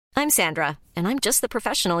I'm Sandra, and I'm just the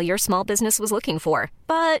professional your small business was looking for.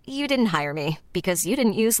 But you didn't hire me because you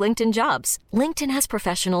didn't use LinkedIn Jobs. LinkedIn has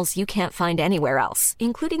professionals you can't find anywhere else,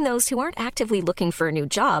 including those who aren't actively looking for a new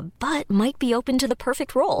job, but might be open to the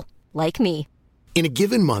perfect role, like me. In a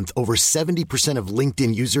given month, over 70% of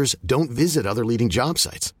LinkedIn users don't visit other leading job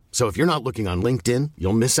sites. So if you're not looking on LinkedIn,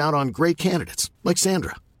 you'll miss out on great candidates like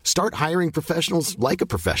Sandra. Start hiring professionals like a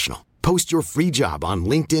professional. Post your free job on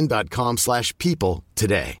linkedin.com/people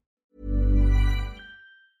today.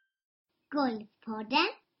 Golfpodden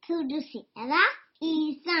producerar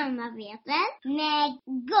i samarbete med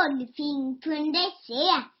golfing.se.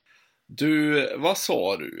 Du, vad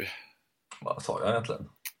sa du? Vad sa jag egentligen?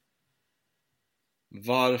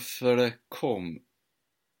 Varför det kom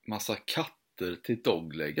massa katter till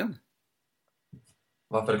dogleggen?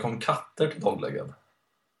 Varför det kom katter till dogleggen?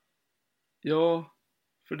 Ja,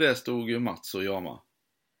 för det stod ju Mats och Jama.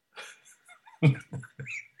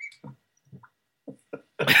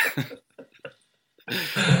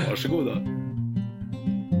 Varsågoda.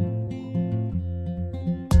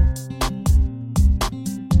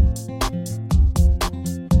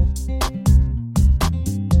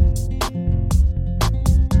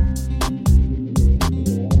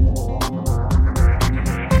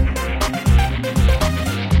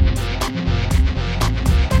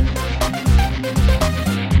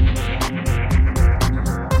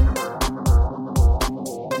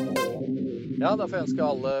 Ja, da får jeg ønske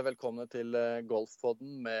alle velkomne til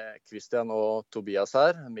Golfpodden med Christian og Tobias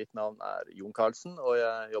her. Mitt navn er Jon Karlsen, og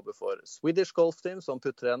jeg jobber for Swedish Golf Team som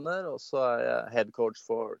puttrener, og så er jeg head coach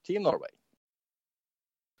for Team Norway.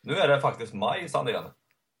 Nu är det faktiskt maj, Sandén.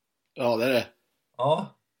 Ja, det är det.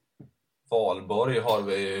 Ja. Valborg har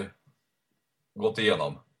vi gått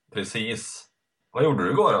igenom. Precis. Vad gjorde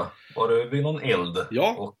du igår då? Var du vid någon eld?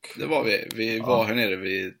 Ja, det var vi. Vi var här nere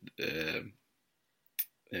vid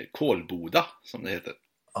Kolboda, som det heter.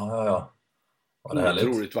 Ja. Var det härligt?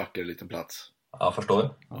 Otroligt vacker liten plats. Ja, förstår.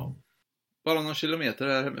 Ja. Bara några kilometer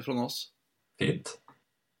här hemifrån oss. Fint.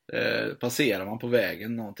 Passerar man på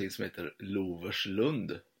vägen någonting som heter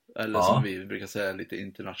Loverslund. Eller som vi brukar säga lite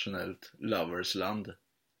internationellt, Loversland.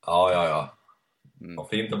 Ja. Vad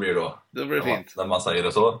fint det blir då. Det blir fint. När man säger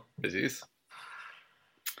det så. Precis.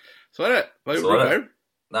 Så är det. Vad gjorde du själv?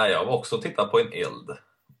 Nej, jag var också och tittade på en eld.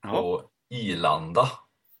 På Ilanda.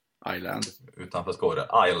 Island. Utanför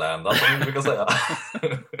Skåre. Islanda som vi brukar säga.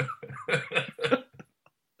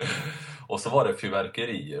 Och så var det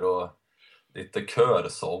fyrverkerier och lite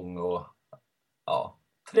körsång och ja,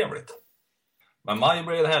 trevligt. Men maj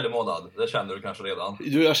blir en härlig månad, det känner du kanske redan.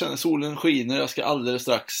 Du, jag känner solen skiner. Jag ska alldeles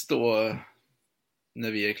strax då,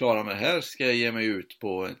 när vi är klara med det här, ska jag ge mig ut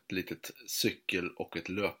på ett litet cykel- och ett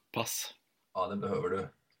löppass. Ja, det behöver du.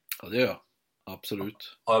 Ja, det gör jag.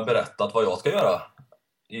 Absolut. Har jag berättat vad jag ska göra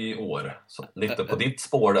i år? Så lite på ditt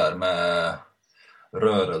spår där med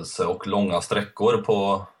rörelse och långa sträckor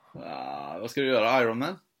på... Ja, vad ska du göra?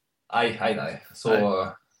 Ironman? Nej. Så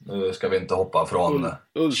nu ska vi inte hoppa från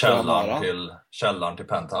källaren till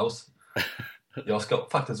penthouse. Jag ska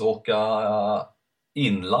faktiskt åka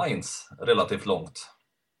inlines relativt långt.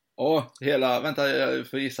 Vänta, jag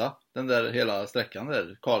får gissa. Den där hela sträckan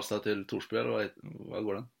där, Karlstad till Torsby, eller vad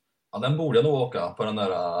går den? Ja, den borde jag nog åka på den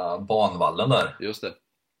där banvallen där. Just det.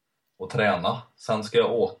 Och träna. Sen ska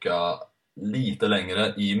jag åka lite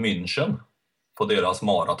längre i München på deras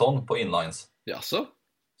maraton på inlines. Jaså?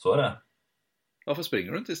 Så är det. Varför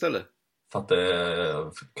springer du inte istället? För att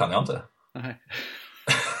det kan jag inte. Nej.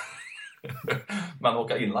 Men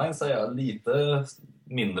åka inlines är jag lite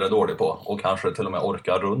mindre dålig på. Och kanske till och med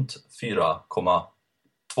orkar runt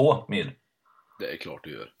 4,2 mil. Det är klart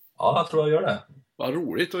du gör. Ja, jag tror jag gör det. Vad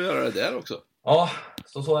roligt att göra det där också. Ja,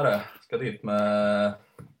 så är det. Ska dit med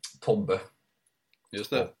Tobbe. Just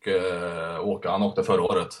det. Och han åkte förra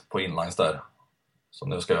året på inlines där. Så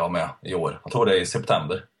nu ska jag med i år. Jag tror det är i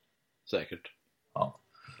september. Säkert. Ja.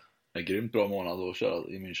 Det är en grymt bra månad att köra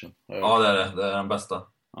i München. Ja, det är det. Det är den bästa.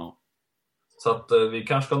 Ja. Så att vi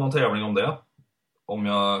kanske ska ha någon tävling om det. Om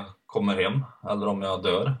jag kommer hem eller om jag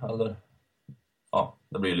dör. Eller... Ja,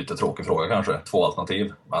 det blir lite tråkig fråga kanske. 2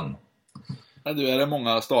 alternativ, men... Men du, är det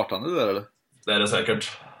många startande där eller? Det är det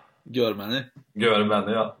säkert. Görmänni,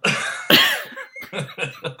 ja.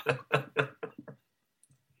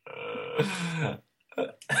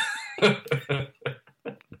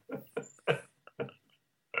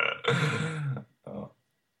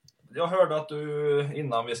 Jag hörde att du,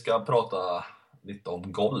 innan vi ska prata lite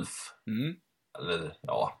om golf. Eller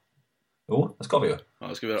ja. Jo, det ska vi ju. Ja,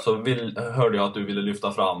 det ska vi göra. Så hörde jag att du ville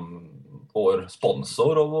lyfta fram vår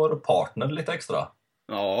sponsor och vår partner lite extra.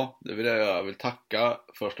 Ja, det vill jag göra. Jag vill tacka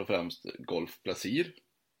först och främst Golf Placir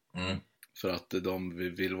För att de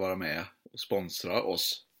vill vara med och sponsra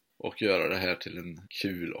oss och göra det här till en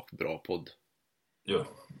kul och bra podd. Jo.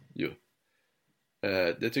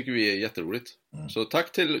 Det tycker vi är jätteroligt. Så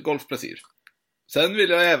tack till Golf Plaisir. Sen vill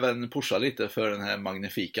jag även pusha lite för den här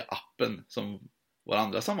magnifika appen som vår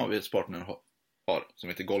andra samarbetspartner har, som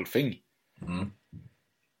heter Golfing.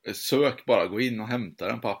 Sök bara, gå in och hämta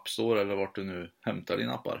den på App Store eller vart du nu hämtar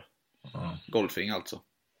dina appar. Golfing alltså.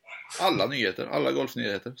 Alla nyheter, alla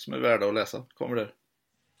golfnyheter som är värda att läsa kommer där.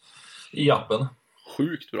 I appen.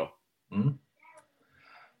 Sjukt bra.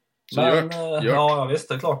 Så Men, gör. Ja, visst,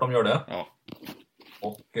 det är klart de gör det. Ja.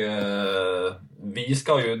 Och vi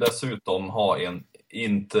ska ju dessutom ha en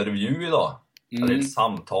intervju idag. Eller ett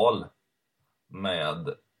samtal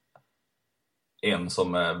med en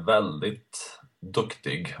som är väldigt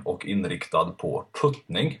duktig och inriktad på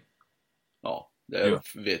puttning. Ja, det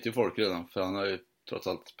vet ju folk redan, för han har ju trots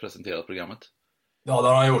allt presenterat programmet. Ja, det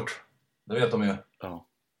har han gjort. Det vet de ju. Ja.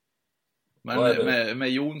 Men med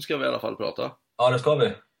Jon ska vi i alla fall prata. Ja, det ska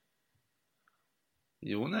vi.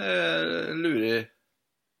 Jon är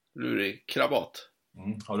lurig krabat.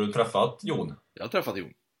 Har du träffat Jon? Jag har träffat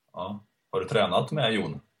Jon. Ja. Har du tränat med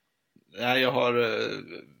Jon? Nej, jag har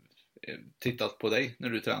tittat på dig när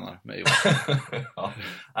du tränar med Jon. Ja.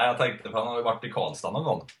 Nej, jag tänkte, för han har ju varit i Karlstad någon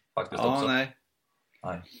gång faktiskt också. Nej,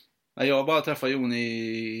 jag har bara träffat Jon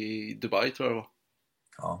i Dubai, tror jag det var.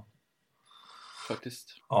 Ja.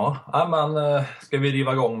 Faktiskt. Ja, men ska vi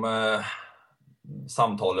riva igång med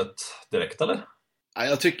samtalet direkt, eller? Nej,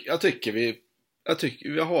 jag tycker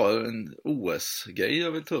vi har en OS-grej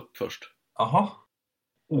jag vill ta upp först. Jaha.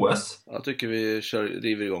 OS? Jag tycker vi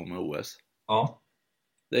river igång med OS. Ja.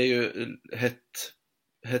 Det är ju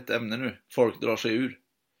hett ämne nu. Folk drar sig ur.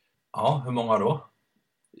 Ja, hur många då?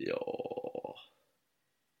 Ja...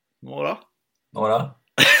 Några?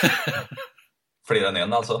 Fler än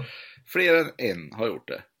en alltså? Fler än en har gjort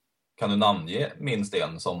det. Kan du namnge minst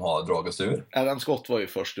en som har dragits ur? Adam Scott var ju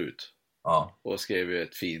först ut. Ja. Och skrev ju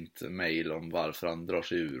ett fint mejl om varför han drar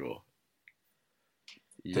sig ur och...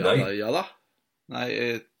 Till dig? Jalla.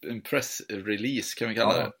 Nej, en pressrelease kan vi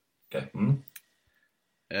kalla det. Okay.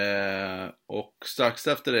 Och strax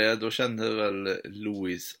efter det, då kände väl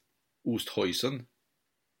Louis Oosthuizen.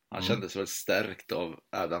 Han kändes väl stärkt av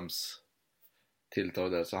Adams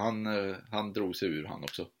tilltag där. Så han drog sig ur han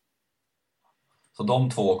också. Så de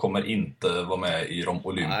två kommer inte vara med i de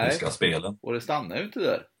olympiska spelen? Och det stannar ju inte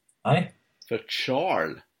där. Nej. För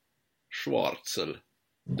Charles Schwartzel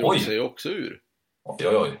drog sig också ur.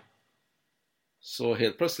 Oj. Så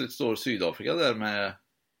helt plötsligt står Sydafrika där med,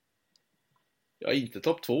 ja, inte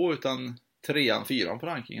topp 2 utan 3an, 4an på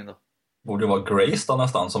rankingen då. Borde vara Grace då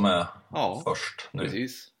nästan som är först nu.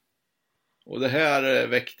 Precis. Och det här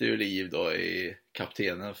väckte ju liv då i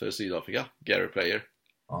kaptenen för Sydafrika, Gary Player.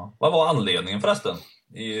 Ja. Vad var anledningen förresten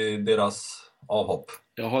i deras avhopp?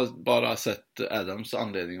 Jag har bara sett Adams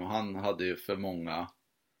anledning och han hade ju för många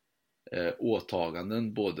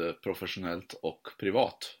åtaganden både professionellt och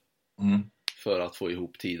privat för att få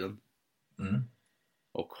ihop tiden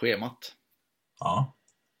och schemat. Ja.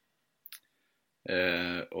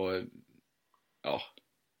 Och ja,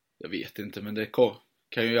 jag vet inte, men det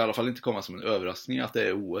kan ju i alla fall inte komma som en överraskning att det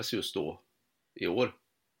är OS just då i år.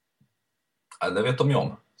 Ja, det vet de ju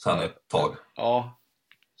om sen ett tag. Ja,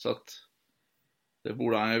 så att det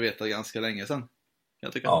borde han ju veta ganska länge sedan, kan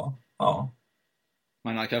jag tycka. Ja.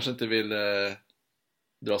 Men han kanske inte vill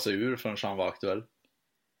dra sig ur förrän han var aktuell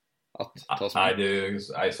att ta sig.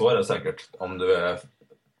 Nej, så är det säkert. Om du är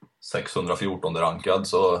 614 rankad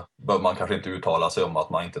så behöver man kanske inte uttala sig om att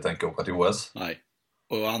man inte tänker åka till OS. Nej.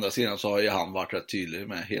 Och å andra sidan så har ju han varit rätt tydlig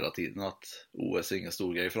med hela tiden att OS är ingen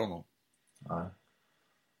stor grej för honom. Nej.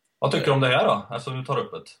 Vad tycker du om det här då? Alltså du tar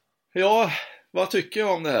upp det. Ja, vad tycker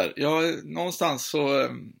jag om det här? Ja, någonstans så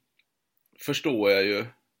förstår jag ju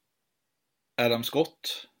Adam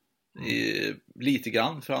Scott lite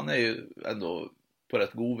grann, för han är ju ändå på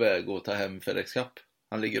rätt god väg att ta hem FedEx Cup.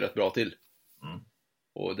 Han ligger rätt bra till.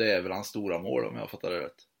 Och det är väl hans stora mål om jag fattar det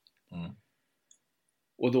rätt.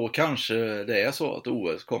 Och då kanske det är så att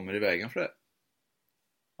OS kommer i vägen för det.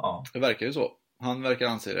 Ja. Det verkar ju så. Han verkar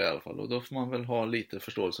anse det i alla fall. Och då får man väl ha lite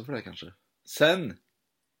förståelse för det kanske. Sen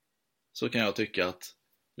så kan jag tycka att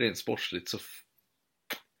rent sportsligt så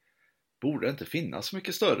borde det inte finnas så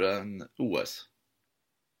mycket större än OS.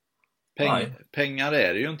 Pengar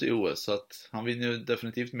är det ju inte i OS, så att han vinner ju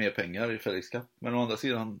definitivt mer pengar i FedEx Cup. Men å andra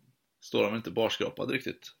sidan står han inte barskrapad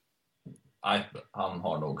riktigt. Nej, han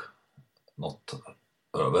har nog något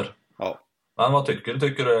över. Ja. Men vad tycker du?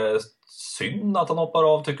 Tycker du det är synd att han hoppar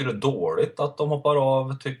av? Tycker du det är dåligt att de hoppar av?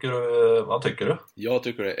 Vad tycker du? Jag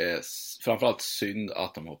tycker det är framförallt synd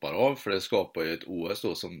att de hoppar av, för det skapar ju ett OS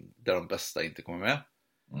då där de bästa inte kommer med.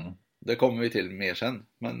 Det kommer vi till mer sen.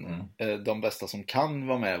 Men de bästa som kan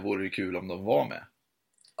vara med vore ju kul om de var med.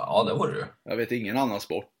 Ja, det vore ju. Jag vet ingen annan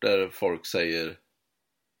sport där folk säger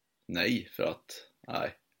nej för att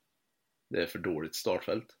det är för dåligt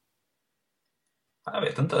startfält. Jag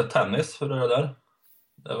vet inte, tennis, hur är det där?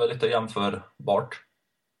 Det är väl lite jämförbart.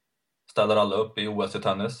 Ställer alla upp i OS i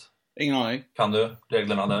tennis? Ingen aning. Kan du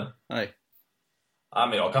reglerna där? Nej. Nej,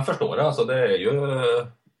 men jag kan förstå det. Alltså, det är ju...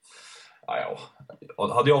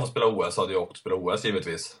 Hade jag fått spela OS hade jag åkt spela OS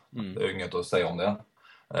givetvis. Det är ju inget att säga om det.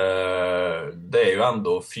 Det är ju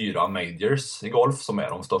ändå 4 majors i golf som är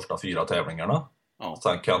de största 4 tävlingarna. Ja.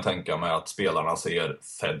 Sen kan jag tänka mig att spelarna ser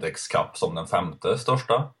FedEx Cup som den 5:e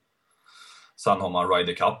största. Sen har man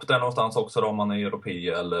Ryder Cup där någonstans också, om man är europé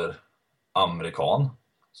eller amerikan,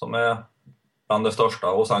 som är bland det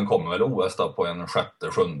största. Och sen kommer väl OS då på en 6:e,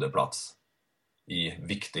 7:e plats i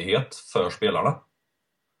viktighet för spelarna.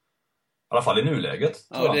 I alla fall i nuläget.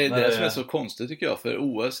 Ja, det är det som är så konstigt tycker jag. För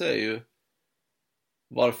OS är ju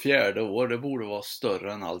var 4:e år. Det borde vara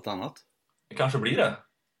större än allt annat. Det kanske blir det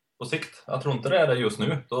på sikt. Jag tror inte det är det just nu.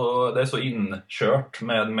 Det är så inkört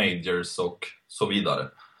med majors och så vidare.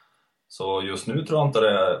 Så just nu tror jag inte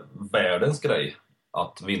det är världens grej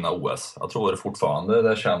att vinna OS. Jag tror fortfarande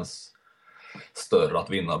det känns större att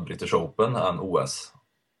vinna British Open än OS.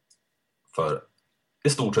 För i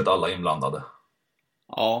stort sett alla inblandade.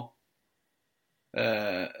 Ja.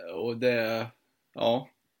 Och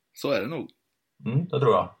så är det nog. Det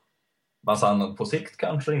tror jag. Men sen på sikt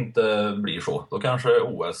kanske inte blir så. Då kanske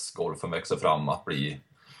OS-golfen växer fram att bli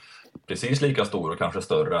precis lika stor och kanske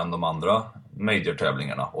större än de andra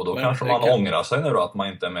major-tävlingarna. Och då kanske man ångrar sig nu då att man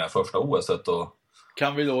inte är med första OS-et.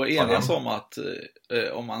 Kan vi då enas om att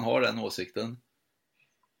om man har den åsikten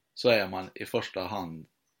så är man i första hand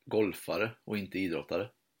golfare och inte idrottare?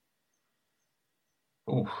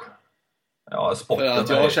 Ja, sporten för att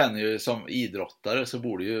jag känner ju som idrottare så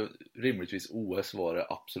borde ju rimligtvis OS vara det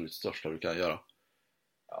absolut största du kan göra.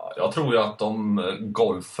 Ja, jag tror ju att om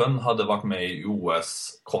golfen hade varit med i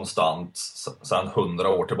OS konstant sedan 100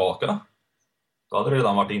 år tillbaka, då hade det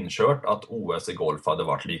redan varit inkört att OS i golf hade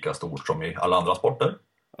varit lika stort som i alla andra sporter.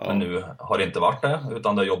 Ja. Men nu har det inte varit det,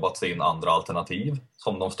 utan det har jobbats in andra alternativ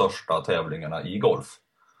som de största tävlingarna i golf.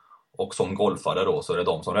 Och som golfare då så är det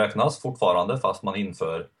de som räknas fortfarande fast man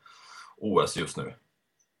inför OS just nu.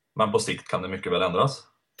 Men på sikt kan det mycket väl ändras.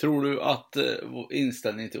 Tror du att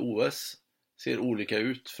inställningen till OS ser olika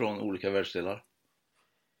ut från olika världsdelar?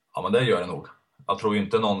 Ja, men det gör det nog. Jag tror ju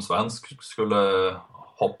inte någon svensk skulle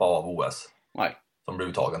hoppa av OS. Nej. Som blir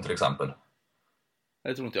uttagen till exempel.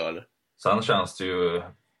 Det tror inte jag heller. Sen känns det ju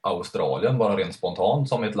Australien bara rent spontant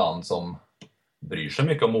som ett land som bryr sig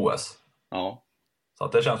mycket om OS. Ja. Så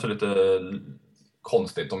att det känns ju lite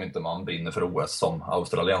konstigt om inte man brinner för OS som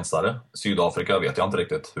australiensare. Sydafrika vet jag inte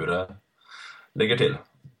riktigt hur det ligger till.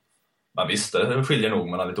 Men visst, det skiljer nog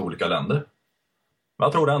mellan lite olika länder. Men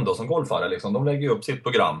jag tror ändå som golfare, liksom, de lägger upp sitt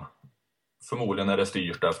program. Förmodligen är det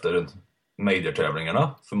styrt efter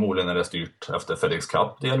major-tävlingarna. Förmodligen är det styrt efter FedEx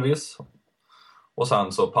Cup delvis. Och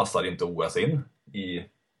sen så passar inte OS in i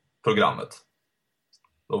programmet.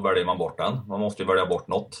 Då väljer man bort den. Man måste ju välja bort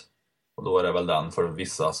något. Och då är det väl den för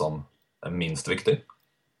vissa som är minst viktig.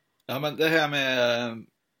 Ja, men det här med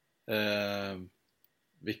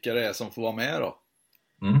vilka det är som får vara med då.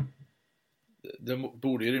 Det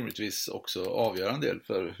borde ju rimligtvis också avgöra en del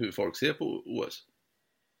för hur folk ser på OS.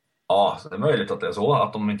 Ja, det är möjligt att det är så.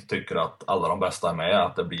 Att de inte tycker att alla de bästa är med.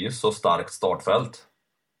 Att det blir så starkt startfält.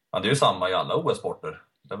 Men det är ju samma i alla OS-sporter.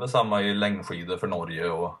 Det är väl samma i längdskidor för Norge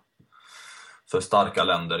och för starka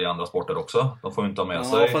länder i andra sporter också. De får ju inte ha med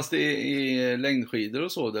sig. Ja, fast i längdskidor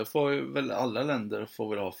och så, där får ju väl alla länder får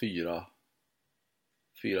väl ha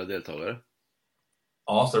fyra deltagare.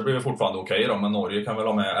 Ja, så det blir ju fortfarande okej då. Men Norge kan väl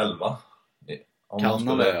ha med 11. Kan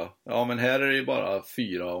de det, ja. Ja, men här är det ju bara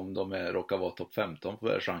 4 om de råkar vara topp 15 på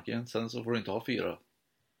världsrankingen. Sen så får du inte ha 4.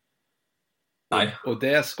 Nej. Och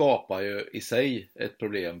det skapar ju i sig ett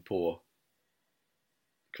problem på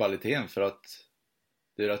kvaliteten. För att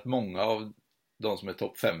det är rätt många av de som är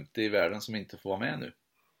topp 50 i världen som inte får vara med nu.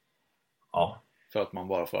 Ja. För att man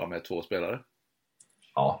bara får ha med 2 spelare.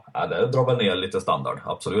 Ja, det drar väl ner lite standard,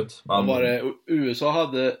 absolut. Men var det, USA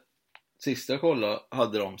hade, sist jag kollade,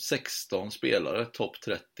 hade de 16 spelare, topp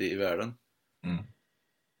 30 i världen.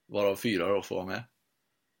 Varav 4 då får vara med.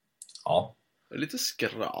 Ja. Det är lite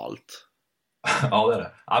skralt. Ja, det är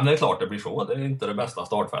det. Ja, men det är klart det blir så. Det är inte det bästa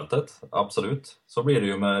startfältet. Absolut. Så blir det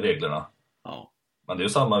ju med reglerna. Ja. Men det är ju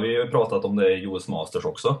samma, vi har ju pratat om det i US Masters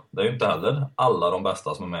också. Det är ju inte heller alla de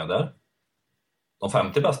bästa som är med där. De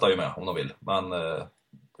 50 bästa är ju med om de vill, men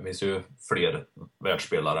det finns ju fler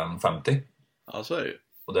världsspelare än 50. Ja, så är det ju.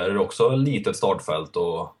 Och där är det också litet startfält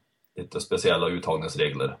och lite speciella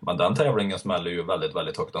uttagningsregler. Men den tävlingen smäller ju väldigt,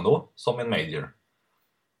 väldigt högt ändå, som en major.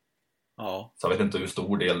 Ja. Så jag vet inte hur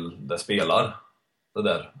stor del det spelar, det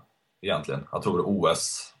där egentligen. Jag tror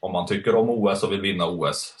OS, om man tycker om OS och vill vinna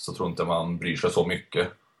OS, så tror inte man bryr sig så mycket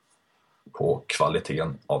på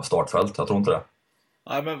kvaliteten av startfält. Jag tror inte det.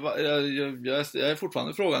 Nej, men jag är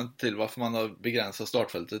fortfarande frågan till varför man har begränsat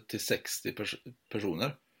startfältet till 60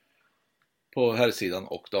 personer på herrsidan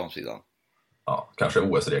och damsidan. Ja, kanske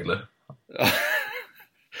OS-regler.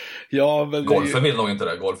 Ja, men Golfen vill nog inte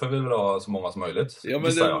det. Golfen vill ha så många som möjligt. Ja,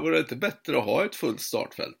 men det vore inte bättre att ha ett fullt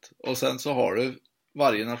startfält. Och sen så har du,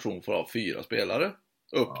 varje nation får ha 4 spelare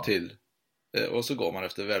upp till, och så går man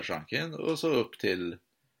efter världsrankingen och så upp till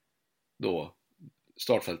då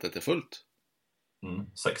startfältet är fullt.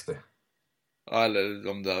 60. Ja, eller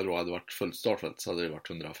om det då hade varit fullt startfält så hade det varit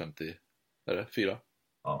 150, eller 4.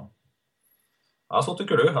 Ja. Ja, så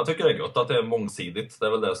tycker du. Jag tycker det är gott att det är mångsidigt. Det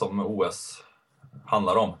är väl det som OS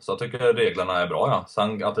handlar om. Så jag tycker reglerna är bra, ja.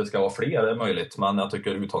 Sen att det ska vara fler är möjligt, men jag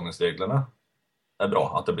tycker uttagningsreglerna är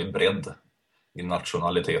bra. Att det blir bredd i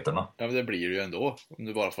nationaliteterna. Ja, men det blir det ju ändå om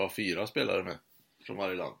du bara får ha 4 spelare med från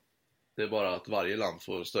varje land. Det är bara att varje land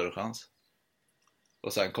får större chans.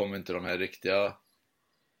 Och sen kommer inte de här riktiga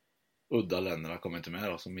udda länderna kommer inte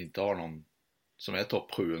med då, som inte har någon som är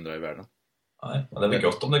topp 700 i världen. Nej, men det är väl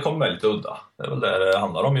gott om det kommer med lite udda. Det är väl det det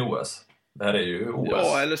handlar om i OS. Det här är ju OS.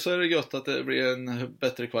 Ja, eller så är det gött att det blir en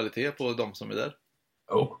bättre kvalitet på de som är där.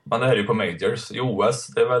 Men det här är ju på majors. I OS,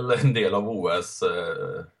 det är väl en del av OS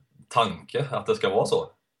tanke att det ska vara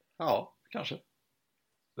så. Ja, kanske.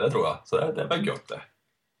 Det tror jag. Så det är väl gött det.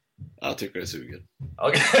 Jag tycker det suger.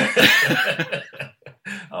 Okej.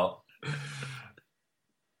 Ja.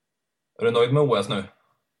 Är du nöjd med OS nu?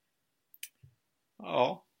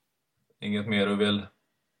 Ja. Inget mer du vill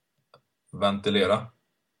ventilera?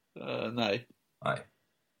 Nej. Nej.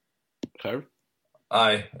 Själv?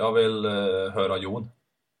 Nej, jag vill höra Jon.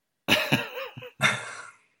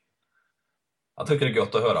 Jag tycker det är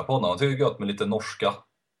gött att höra på honom. Jag tycker det är gött med lite norska.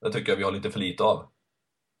 Det tycker jag vi har lite för lite av.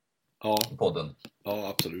 Ja. I podden. Ja,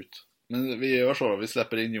 absolut. Men vi gör så då. Vi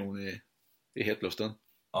släpper in Jon i hetluften.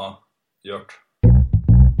 Ja, gjort.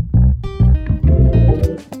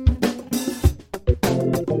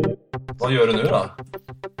 Vad gör du nu då?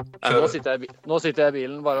 Nå sitter jag i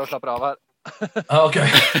bilen bara och slappar av här.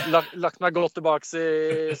 Okej. Lagt mig gott tillbaks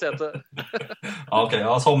i sätet. Okej,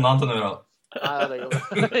 jag somnar inte nu då. Nej, det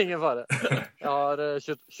går ingen fara. Jag har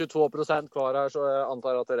 22% kvar här, så jag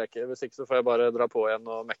antar att det räcker. Hvis ikke så får jag bara dra på igen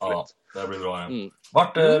och mäcka lite. Ja, det blir bra.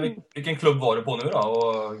 Vilken klubb var du på nu då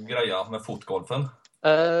och greja med fotgolfen?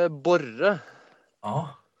 Borre. Ja.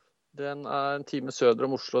 Den är en timme söder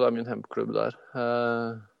om Oslo, det är min hemklubb där.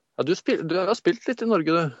 Ja, du har spelat lite i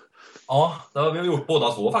Norge, du. Ja, det har vi gjort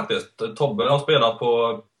båda två faktiskt. Tobbe har spelat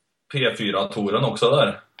på P4-touren också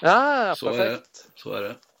där. Ja, perfekt. Så är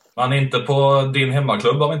det. Men inte på din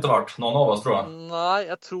hemmaklubb har vi inte varit. Någon av oss tror jag. Nej,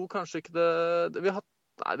 jag tror kanske inte det.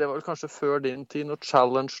 Nej, det var väl kanske för din tid. Något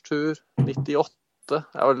challenge-tur 98. Det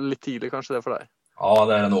var lite tidigt kanske det för dig. Ja,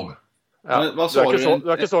 det är det nog. Ja, men, vad sa du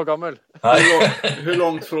är inte så gammal. Hur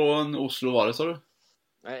långt från Oslo var det, sa du?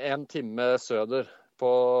 En timme söder.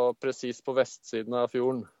 Precis på västsidan av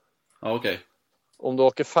fjorden. Ja, okej. Om du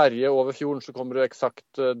åker färje över fjorden så kommer du exakt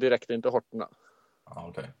direkt in till Horten. Ja,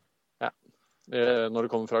 okej. Ja. När du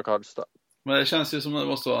kommer från Karlstad. Men det känns ju som att det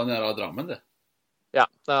måste vara nära Drammen det. Ja,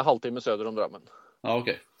 det är en halvtimme söder om Drammen. Ja,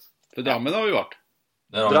 okej. För Drammen har vi varit.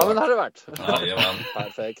 Drammen har det varit. Jajamän.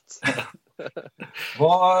 Perfekt.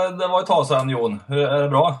 Det var ett tag sedan, Jon. Är det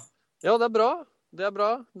bra? Ja, det är bra.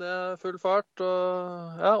 Det är full fart.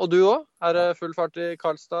 Och du också? Är det full fart i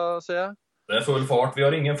Karlstad, ser jag? Det är full fart. Vi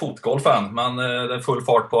har ingen fotgolf än, men det är full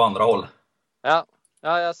fart på andra håll. Ja,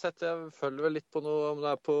 jag följer väl lite på något, om det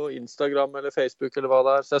är på Instagram eller Facebook eller vad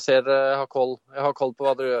det är. Så jag ser, jag har koll på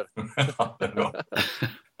vad du gör. Ja, det är bra.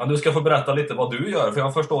 Men du ska få berätta lite vad du gör, för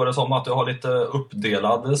jag förstår det som att du har lite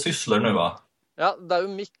uppdelade sysslor nu, va? Ja, det är ju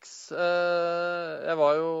mix. Jag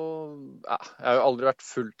har ju aldrig varit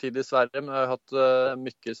fulltid i Sverige, men jag har haft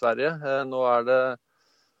mycket i Sverige. Nu är det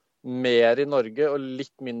mer i Norge och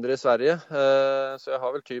lite mindre i Sverige. Så jag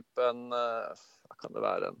har väl typ vad kan det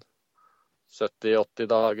vara, en 70-80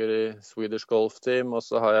 dagar i Swedish Golf Team, och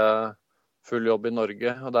så har jag full jobb i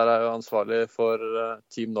Norge, och där är jag ansvarig för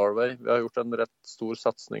Team Norway. Vi har gjort en rätt stor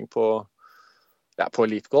satsning på 2019 och 2020 med 2 lag. Så jag har väl typ en 60-70 dagar i Sverige och så har jag 40 dagar i Norge. Så det är på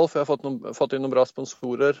elitgolf. Vi har fått inn noen bra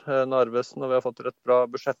sponsorer, Narvesen, og vi har fått rett bra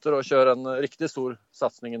budsjetter og kjører en riktig stor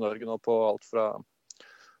satsning i Norge nå på alt fra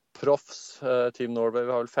proffs, Team Norway.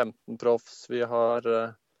 Vi har vel 15 proffs, vi har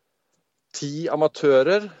 10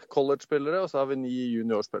 amatører, college-spillere, og så har vi 9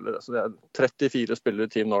 juniorspillere. Så det er 34 spillere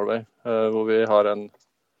i Team Norway, hvor vi har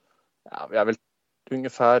vi er vel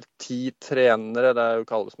ungefær 10 trenere, det er jo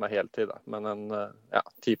ikke alle som er heltid, men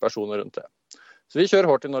 10 personer rundt det. Så vi kjører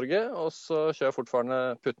hårdt i Norge, og så kjører fortfarande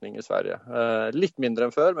puttning i Sverige. Litt mindre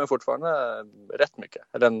enn før, men fortfarande rett mye,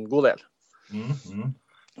 eller en god del.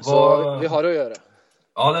 Så vi har å gjøre.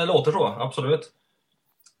 Ja, det låter så, absolut.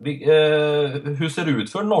 Hur ser det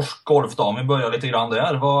ut för norsk golf då? Om vi börjar lite grann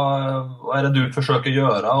där. Vad är det du försöker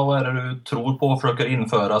göra och vad är det du tror på och försöker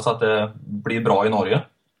införa så att det blir bra i Norge?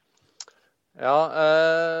 Ja,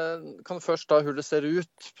 kan først da hur det ser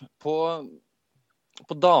ut. På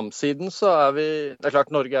damsiden så vi, det er klart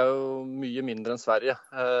Norge er jo mye mindre enn Sverige.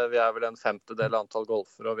 Vi er vel en 1/5 antall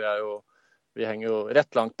golfere, og vi henger jo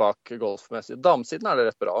rett langt bak golfmessig. Damsiden er det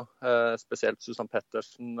rett bra. Spesielt Susanne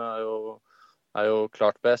Pettersen er jo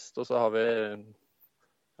klart best, og så har vi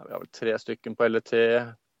har vel 3 stykken på LET,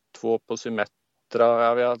 2 på Symmetra.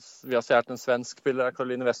 Ja, vi har sett en svensk spiller,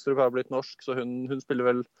 Caroline Westrup har blitt norsk, så hun spiller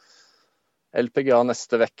vel LPGA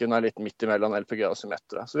neste vecka, hun er litt midt imellom LPGA og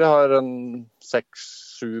Symmetra. Så vi har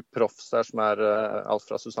 6-7 proffs der som er alt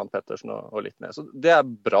fra Susanne Pettersen og litt ned. Så det er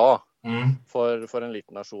bra for en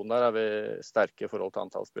liten nasjon. Der er vi sterke i forhold til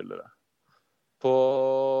antall spillere.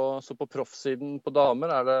 Så på proffsiden på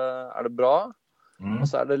damer er det bra. Og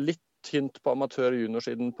så er det litt tynt på amatør- og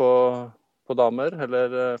juniorsiden på damer,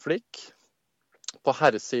 eller flikk. På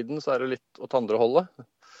herresiden så er det litt åt andre holdet.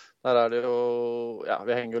 Der er det jo,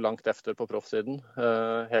 vi henger jo langt efter på proffsiden,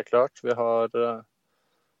 helt klart. Vi har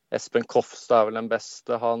Espen Kofstad er vel den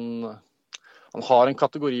beste. Han har en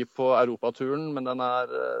kategori på Europaturen, men den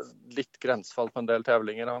er litt grensfall på en del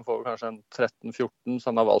tevlinger. Han får kanskje en 13-14,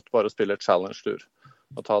 så han har valgt bare å spille et challenge-tur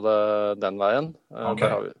og ta det den veien.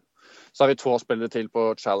 Okay. Så har vi 2 spillere til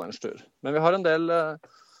på challenge-tur. Men vi har en del...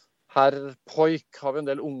 Her Poik har vi en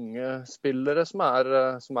del unge spillere som er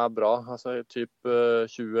bra, altså typ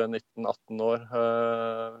 20-19-18 år,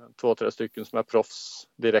 2-3 stykken som er proffs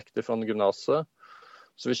direkte fra gymnaset.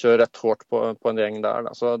 Så vi kjører rett hårdt på en gjeng der.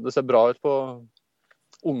 Da. Så det ser bra ut på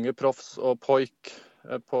unge proffs og Poik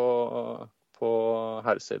på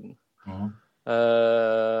herresiden.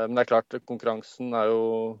 Men det er klart, konkurransen er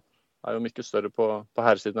jo mye større på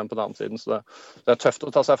herresiden enn på damesiden, så det er tøft å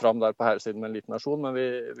ta seg fram der på herresiden med en liten nasjon, men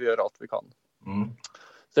vi gjør alt vi kan.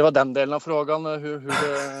 Så det var den delen av frågan,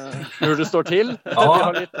 hur det står til.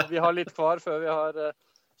 Vi har litt kvar før vi har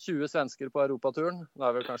 20 svensker på Europaturen. Nå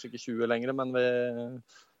er vi kanskje ikke 20 lenger, men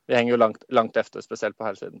vi henger jo langt efter, spesielt på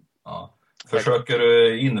herresiden. Ja. Försöker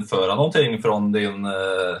du införa någonting från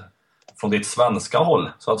ditt svenska håll,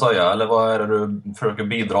 så att säga, eller vad är det du försöker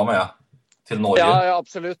bidra med? Til Norge? Ja,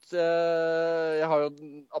 absolutt. Jeg har jo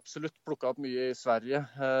absolutt plukket opp mye i Sverige,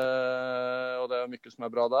 og det er mye som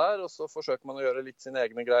er bra der, og så forsøker man å gjøre litt sine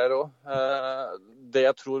egne greier også. Det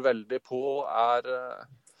jeg tror veldig på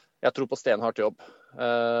jeg tror på stenhardt jobb.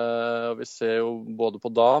 Vi ser jo både på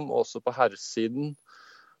dam og også på herresiden.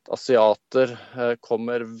 Asiater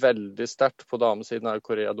kommer veldig sterkt. På damesiden er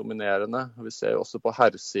Korea dominerende. Vi ser jo også på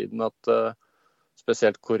herresiden at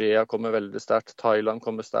spesielt Korea kommer veldig sterkt, Thailand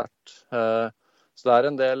kommer sterkt. Så det er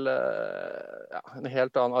en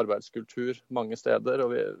helt annen arbeidskultur mange steder,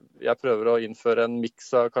 og jeg prøver å innføre en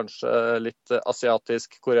mix av kanskje litt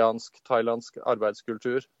asiatisk, koreansk, thailandsk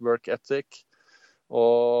arbeidskultur, work ethic,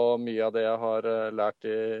 og mye av det jeg har lært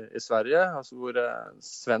i Sverige, altså hvor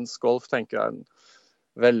svensk golf tenker jeg en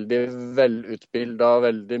veldig velutbildet,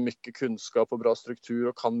 veldig mye kunnskap og bra struktur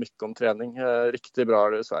og kan mye om trening. Riktig bra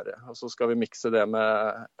er det i Sverige. Og så skal vi mikse det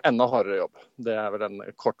med enda hardere jobb. Det er vel en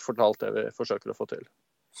kort fortalt det vi forsøker å få til.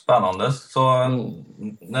 Spennende. Så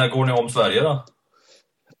når går ni om Sverige da?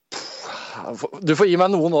 Du får gi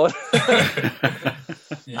meg noen år.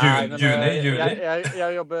 Juni?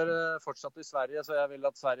 Jeg jobber fortsatt i Sverige, så jeg vil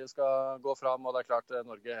at Sverige skal gå fram, og det er klart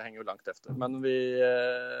Norge henger jo langt efter. Men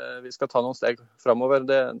vi skal ta noen steg fremover,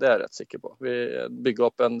 det er jeg rett sikker på. Vi bygger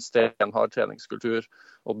opp en stenhard treningskultur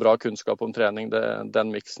og bra kunnskap om trening.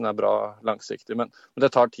 Den mixen er bra langsiktig, men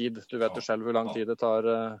det tar tid. Du vet jo selv hvor lang tid det tar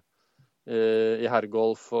i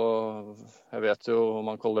herregolf, og jeg vet jo om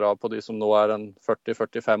man kolder av på de som nå er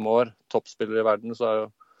 40-45 år, toppspillere i verden, så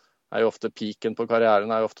er jo ofte piken på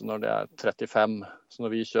karrieren er jo ofte når det er 35. Så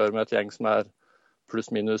når vi kjører med et gjeng som er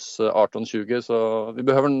pluss minus 18-20, så vi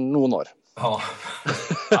behøver noen år. Ja,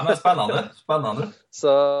 men spennende.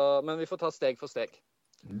 Så, men vi får ta steg for steg.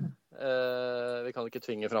 Vi kan ikke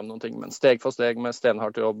tvinge fram noen ting, men steg for steg med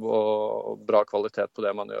stenhardt jobb og bra kvalitet på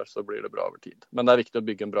det man gjør, så blir det bra over tid. Men det er viktig å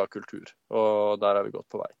bygge en bra kultur, og der er vi godt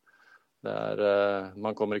på vei.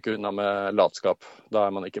 Man kommer ikke unna med latskap, da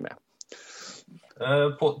er man ikke med.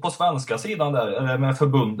 På svenska sidan där, är det med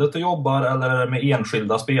förbundet du jobbar eller är det med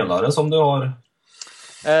enskilda spelare som du har?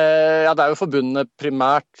 Ja, det er jo forbundet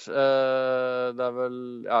primært. Det er vel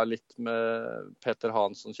litt med Peter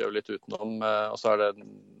Hansson kjører litt utenom, og så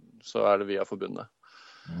er det via forbundet.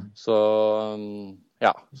 Så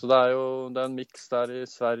det er jo en mix der i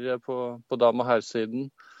Sverige på dam- og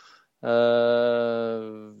herresiden.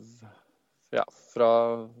 Fra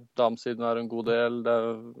damsiden er det en god del. Det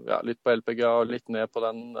er litt på LPGA og litt ned på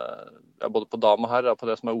den, både på dam og herre, på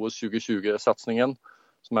det som er OS 2020-satsningen.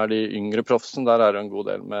 Som er de yngre proffsen, der er det en god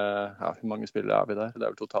del med, hvor mange spillere er vi der? Det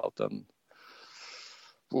er vel totalt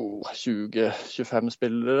 20-25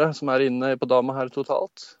 spillere som er inne på dame her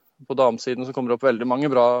totalt. På damesiden så kommer det opp veldig mange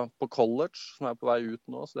bra på college, som er på vei ut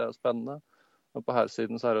nå, så det er spennende. Og på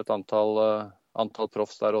herresiden så er det et antall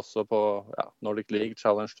proffs der også på Nordic League,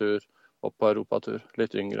 Challenge Tour og på Europatur,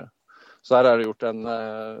 litt yngre. Så der er det gjort en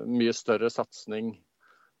mye større satsning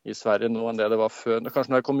i Sverige nå enn det var før. Kanskje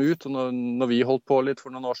når jeg kom ut, og når vi holdt på litt for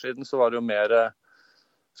noen år siden, så var det jo mer,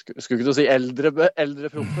 skulle ikke si eldre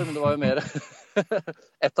proffer, men det var jo mer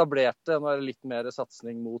etablerte. Nå er det litt mer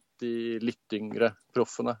satsning mot de litt yngre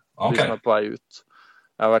proffene, de som er på vei ut.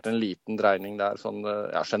 Det har vært en liten dreining der, sånn,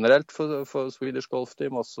 generelt for Swedish Golf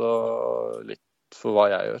Team, også litt for hva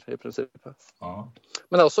jeg gjør, i prinsippet.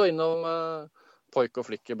 Men det er også innom poik og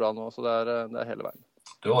flikk iblant nå, så det er hele veien.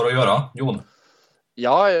 Du har å gjøre, Jon?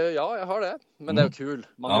 Ja, jeg har det. Men det er jo kul.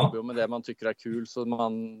 Man jobber jo med det man tykker er kul, så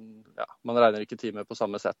man regner ikke timer på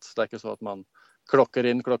samme sett. Det er ikke så at man klokker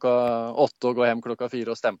inn klokka 8 og går hjem klokka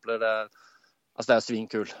 4 og stempler. Det er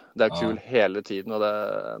svinkul. Det er kul hele tiden, og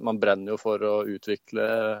man brenner jo for å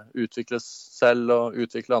utvikle selv og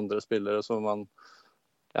utvikle andre spillere, så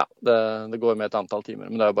det går med et antall timer,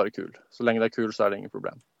 men det er jo bare kul. Så lenge det er kul, så er det ingen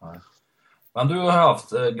problem. Men du har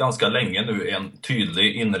haft ganska länge nu en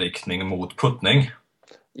tydlig inriktning mot puttning.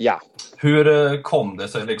 Ja. Hur kom det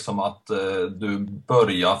sig liksom att du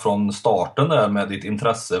började från starten där med ditt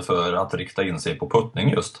intresse för att rikta in sig på puttning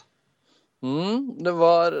just? Det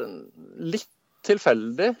var litt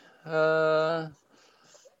tilfeldig.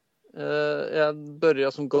 Jeg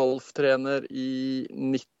började som golftrener i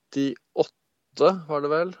 98, var det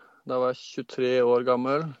vel. Da var jeg 23 år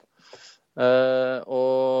gammel.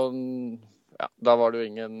 Og da var det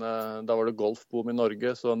jo da var det golfboom i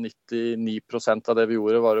Norge, så 99% av det vi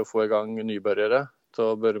gjorde var å få i gang nybørjere til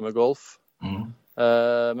å begynne med golf.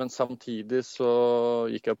 Men samtidig så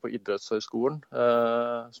gikk jeg på idrettshøyskolen,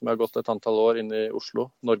 som jeg har gått et antall år inne i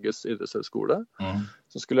Oslo, Norges idrettshøyskole.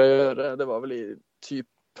 Så skulle jeg gjøre, det var vel i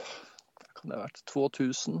kan det ha vært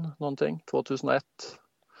 2000, noen ting, 2001.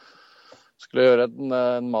 Skulle jeg gjøre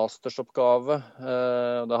en mastersoppgave,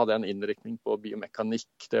 og da hadde jeg en innriktning på biomekanikk.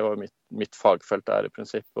 Det var mitt fagfelt der i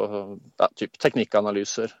prinsipp, og typ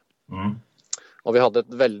teknikkanalyser. Og vi hadde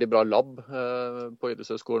et veldig bra lab på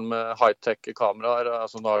idrettshøyskolen med high-tech kameraer.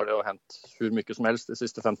 Altså nå har det jo hendt hvor mye som helst de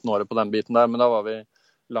siste 15 årene på den biten der, men da var vi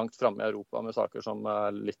langt fremme i Europa med saker som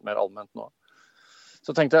er litt mer allment nå.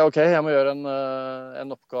 Så tenkte jeg, jeg må gjøre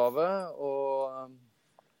en oppgave,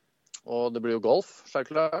 og det blir jo golf,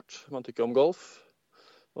 selvklart. Man tykker om golf.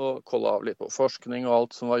 Og kolla av litt på forskning og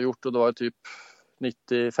alt som var gjort, og det var jo typ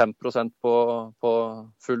 95% på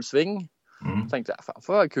full sving. Så tenkte jeg, faen, det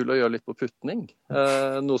var kul å gjøre litt på puttning.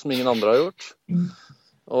 Noe som ingen andre har gjort.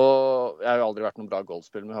 Og jeg har jo aldri vært noen bra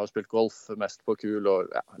golfspiller, men jeg har jo spilt golf mest på kul og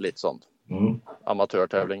litt sånn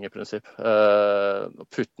amatørtevling i prinsipp.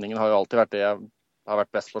 Puttningen har jo alltid vært det jeg har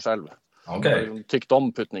vært best på selv. Jeg har tykt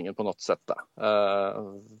om puttningen på noe sett da.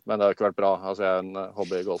 Men det har jo ikke vært bra. Altså jeg er en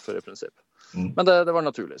hobbygolfer i prinsipp. Men det var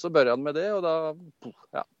naturlig. Så begynte jeg med det, og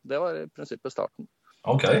da, det var i prinsippet starten.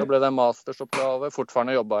 Da ble det en mastersoppgave.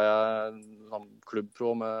 Fortfarande jobbet jeg som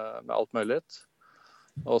klubbpro med alt mulig.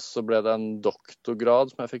 Og så ble det en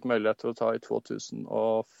doktorgrad som jeg fikk mulighet til å ta i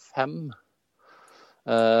 2005.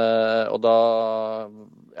 Og da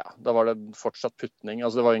var det fortsatt puttning.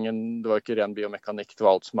 Altså det var ikke ren biomekanikk, det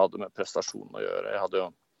var alt som hadde med prestasjon å gjøre.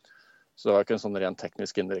 Så det var ikke en sånn ren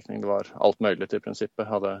teknisk innriktning, det var alt mulig i prinsippet.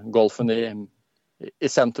 Jeg hadde golfen i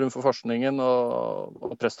sentrum for forskningen,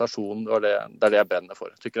 og prestasjon, det er det jeg brenner for.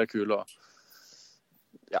 Jeg tykker det er kul å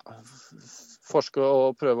forske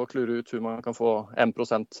og prøve å klure ut hvor man kan få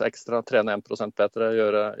 1% ekstra, trene 1% bedre,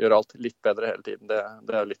 gjøre alt litt bedre hele tiden. Det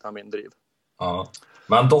er litt av min driv. Ja.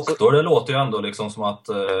 Men doktor, det låter ju ändå liksom som att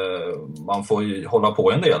man får hålla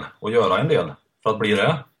på en del och göra en del för att bli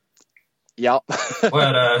det. Ja. Vad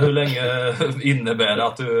är det, hur länge innebär det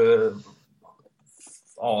att du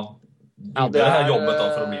gjorde det här jobbet då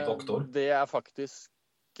för att bli doktor? Det är faktiskt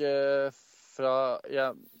fra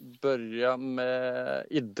jeg började med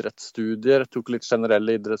idrettsstudier, tog lite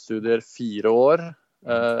generella idrettsstudier 4 år.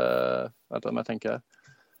 Vet du om jag tänker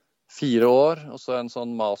 4 år, och så en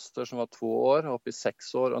sån master som var 2 år, upp i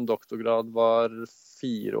 6 år, och en doktorgrad var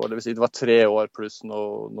 4 år, det vill säga det var 3 år plus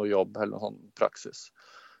något jobb eller någon sån praxis.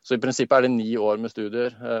 Så i princip är det 9 år med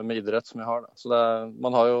studier med idrott som jag har. Så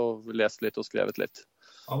man har ju läst lite och skrivit lite.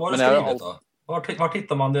 Ja, vad har du skrivit då? Var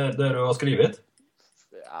hittar man det du har skrivit?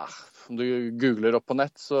 Ja, om du googlar upp på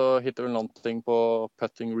nett så hittar du någonting på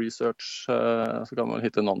Putting Research, så kan man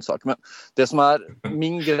hitta någon sak. Men det som är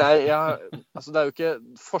min grej, alltså det är ju inte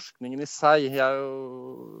forskningen i sig.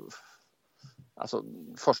 Alltså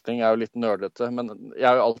forskning är ju lite nördete, men jag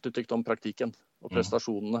har ju alltid tyckt om praktiken och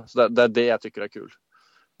prestationerna. Så det är det jag tycker är kul.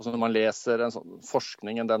 Och så när man läser en sån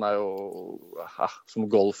forskningen, den är ju som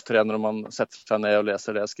golftränare, om man sätter sig ner och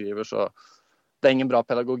läser det jag skriver, så det är ingen bra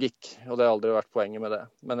pedagogik, och det har aldrig varit poängen med det.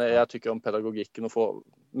 Men jag tycker om pedagogiken, att få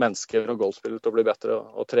människor och golfspelare att bli bättre,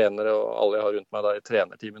 och tränare och alla jag har runt mig där i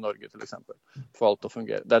tränarteam i Norge till exempel. Få allt att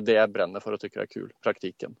fungera. Det är det jag bränner för och tycker är kul,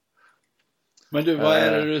 praktiken. Men du, vad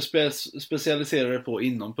är det du specialiserade dig på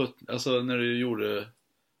inom puttning? Alltså när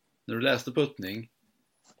du läste puttning,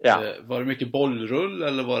 var det mycket bollrull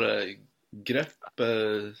eller var det grepp,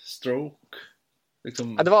 stroke?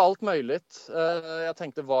 Liksom... Det var allt möjligt. Jag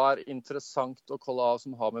tänkte, vad är intressant att kolla av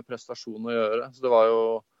som har med prestation att göra?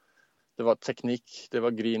 Så det var teknik, det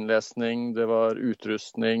var greenläsning, det var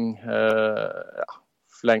utrustning,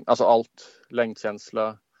 alltså allt,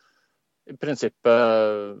 längdkänsla. I princip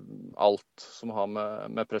allt som har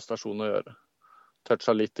med prestation att göra.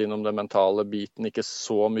 Toucha lite inom den mentala biten, inte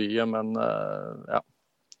så mycket, men ja.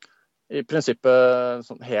 I princip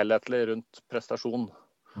sån helhetlig runt prestation.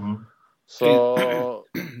 Så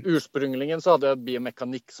ursprungligen så hade jag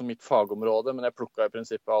biomekanik som mitt fagområde, men jag plockade i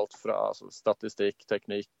princip allt från statistik,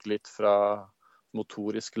 teknik, lite från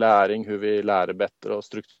motorisk läring, hur vi lär bättre och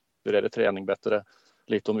strukturerar träning bättre,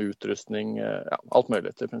 lite om utrustning, allt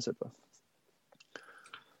möjligt i princip.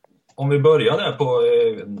 Om vi börjar där på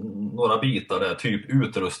några bitar där, typ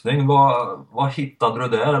utrustning, vad hittade du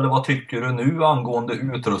där, eller vad tycker du nu angående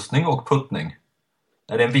utrustning och puttning?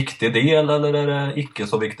 Är det en viktig del eller är det icke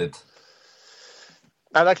så viktigt?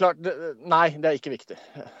 Nej, det är klart, nej, det är inte viktigt.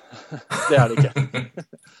 Det är det inte.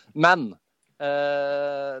 Men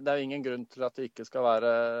det är ingen grund till att det inte ska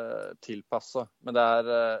vara tillpassat. Men det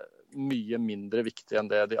är mycket mindre viktigt än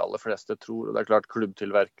det de allra flesta tror. Och det är klart,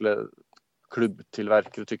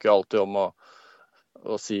 klubbtillverkare tycker alltid om att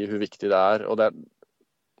si hur viktigt det är. Och det är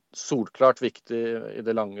solklart viktigt i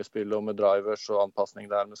det långa spelet och med drivers och anpassning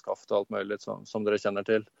där med skaft och allt möjligt som dere känner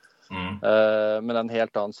till. Men en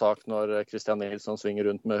helt annan sak när Christian Nilsson svinger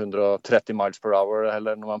runt med 130 miles per hour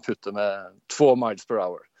eller när man putter med 2 miles per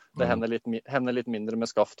hour. Det händer lite mindre med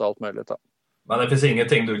skaft och allt möjligt. Då. Men det finns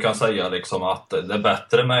ingenting du kan säga liksom att det är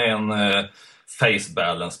bättre med en face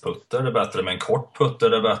balance putter, det är bättre med en kort putter,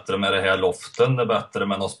 det är bättre med det här loften, det är bättre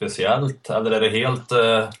med något speciellt, eller är det helt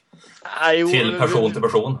till person till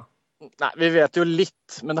person? Nej, vi vet ju lite,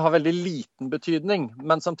 men det har väldigt liten betydning.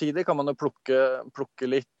 Men samtidigt kan man ju plocka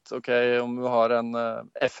lite. Okej, om vi har en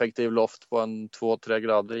effektiv loft på en 2-3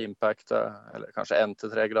 grader impact, eller kanske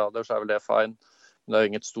 1-3 grader, så är väl det fine. Men det är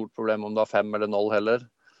inget stort problem om du har 5 eller 0 heller.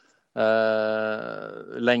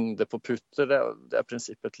 Längder på putter, det är i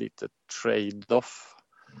princip ett litet trade-off.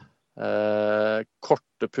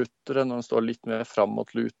 Korta putter, när de står lite mer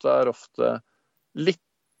framåtluta, är ofta lite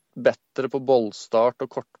bättre på bollstart och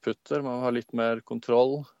kortputter. Man har lite mer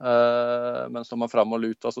kontroll. Men står man fram och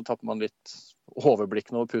lutar så tappar man lite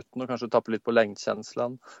överblicken över putten och kanske tappar lite på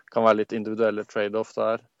längdkänslan. Kan vara lite individuella trade-off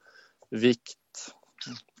där. Vikt,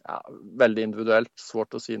 väldigt individuellt.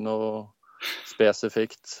 Svårt att säga något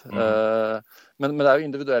specifikt. Men det är ju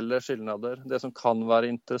individuella skillnader. Det som kan vara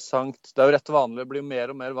intressant. Det är ju rätt vanligt. Det blir mer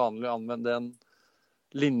och mer vanligt att använda en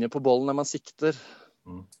linje på bollen när man sikter.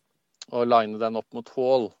 Och line den upp mot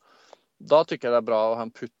hål. Då tycker jag det är bra att ha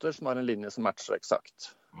en putter som har en linje som matchar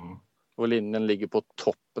exakt. Och linjen ligger på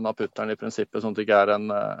toppen av puttern i princip, som tycker är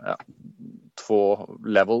en 2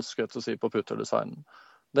 levels ska jag säga på putterdesignen.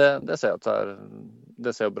 Det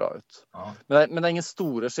ser bra ut. Men det är ingen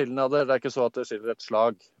stora skillnader. Det är inte så att det skiljer ett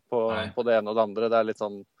slag på det ena och det andra. Det är lite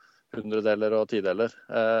sån 100-delar och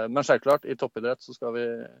 10-delar. Men självklart i toppidrott så ska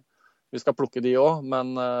vi ska plocka de också,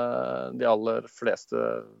 men de allra flesta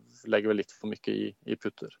lägger väl lite för mycket i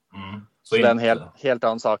putter. Så det är en helt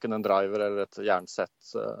annan sak än en driver eller ett järnsätt.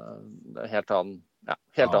 Helt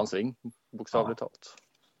annan sving, bokstavligt talat.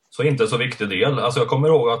 så inte så viktig del. Alltså jag kommer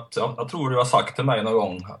ihåg att jag tror du har sagt till mig någon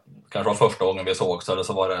gång, kanske var första gången vi sågs eller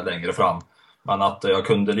så var det längre fram, men att jag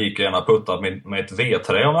kunde lika gärna putta med ett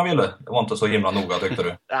V-trä om jag ville. Det var inte så himla noga, tyckte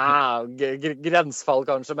du? Ja, gränsfall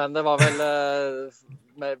kanske, men det var väl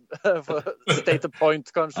med state of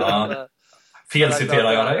point kanske. Ja.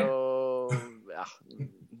 Felciterar jag dig? Ja,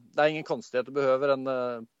 det är ingen konstighet. Du behöver en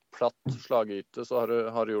platt slagyta, så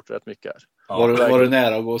har du gjort rätt mycket här. Ja, var du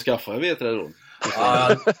nära att gå och skaffa, jag vet det då?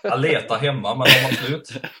 Ja, jag letar hemma, men de var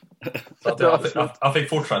slut. Så att jag fick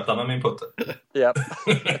fortsätta med min putter. Ja.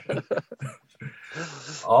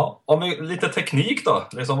 Ja, om lite teknik då.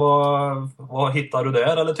 Liksom, vad hittar du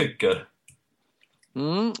där eller tycker?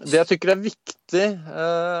 Det jag tycker är viktigt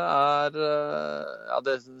är, ja,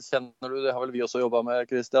 det känner du, det har väl vi också jobbat med,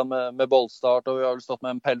 Christian, med bollstart, och vi har väl stått med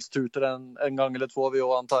en pälstuter en gång eller två, vi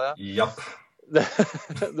också, antar jag. Japp.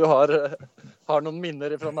 Du har någon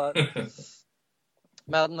minner ifrån där.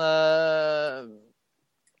 Men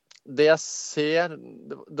det jag ser,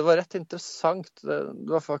 det var rätt intressant.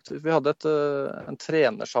 Det var faktiskt, vi hade en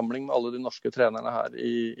tränarsamling med alla de norska tränarna här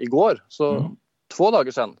igår, så 2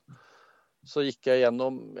 dagar sedan. Så gick jag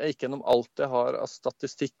igenom allt jag har av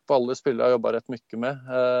statistik på alla spelare jag jobbar rätt mycket med.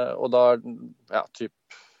 Och då ja, typ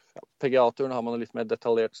PGA-turen har man lite mer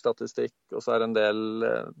detaljerad statistik, och så är det en del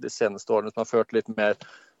de senaste åren som har fört lite mer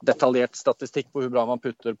detaljerad statistik på hur bra man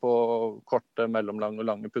putter på korta, mellanlånga och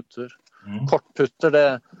långa putter. Kortputter,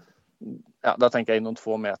 det, ja, där tänker jag inom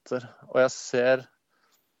 2 meter. Och jag ser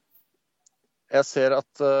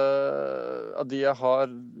att de jag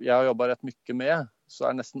har jobbat rätt mycket med, så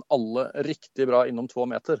är nästan alla riktigt bra inom 2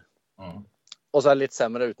 meter. Och så är det lite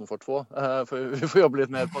sämre utanför 2. För vi får jobba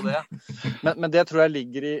lite mer på det. Men det tror jag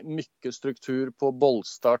ligger i mycket struktur på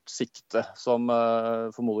bollstart, sikte, som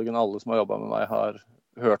förmodligen alla som har jobbat med mig har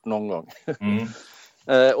hört någon gång.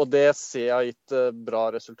 Och det ser jag ett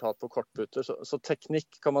bra resultat på kortputter. Så teknik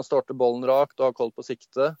kan man starta bollen rakt och ha koll på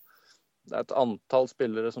sikte. Det är ett antal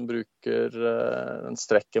spelare som brukar den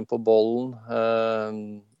sträcken på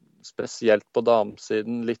bollen. Speciellt på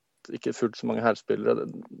damsidan, lite inte fullt så många herrspelare.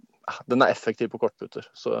 Den är effektiv på kortputter,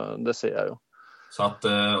 så det ser jag ju. Så att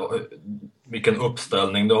vilken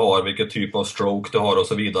uppställning du har, vilken typ av stroke du har och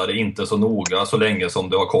så vidare, inte så noga så länge som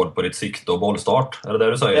du har koll på ditt sikte och bollstart. Är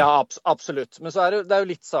det du säger? Ja, absolut. Men så är det är ju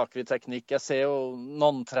lite saker i teknik. Jag ser ju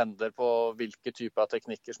någon trender på vilka typer av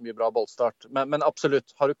tekniker som ger bra bollstart. Men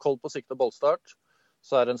absolut, har du koll på sikte och bollstart,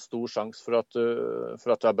 så är det en stor chans för att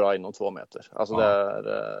du är bra inom 2 meter. Alltså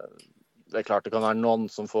det är klart det kan vara någon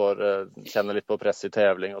som får känna lite på press i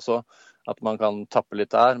tävling och så, att man kan tappa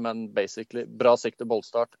lite där, men basically bra sikte,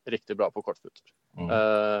 bollstart, riktigt bra på kortputter.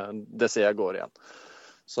 Det ser jag går igen.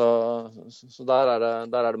 Så där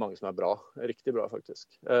är det många som är bra, riktigt bra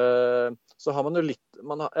faktiskt. Så har man ju lite,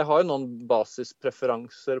 jag har ju någon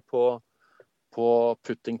basispreferenser på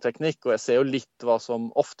puttingteknik, och jag ser ju lite vad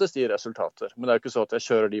som oftast ger resultater, men det är ju inte så att jag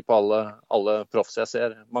kör de på alla proffs jag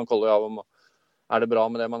ser. Man kollar ju av om är det bra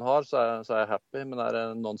med det man har, så är jag happy, men är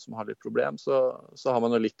det någon som har lite problem, så har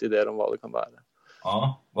man ju lite idéer om vad det kan vara.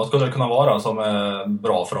 Ja, vad skulle det kunna vara som är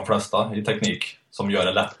bra för de flesta i teknik, som gör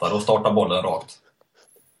det lättare att starta bollen rakt?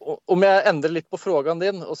 Om jag ändrar lite på frågan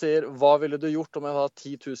din och säger, vad ville du gjort om jag var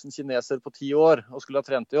 10 000 kineser på 10 år och skulle ha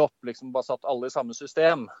tränat dig upp, liksom bara satt alla i samma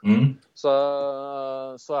system, så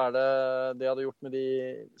är det jag hade gjort med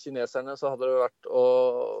de kineserna, så hade det varit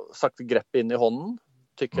att sagt grepp in i hånden,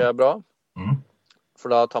 tycker jag är bra. För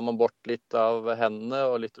då tar man bort lite av händerna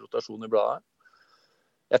och lite rotation i bladet.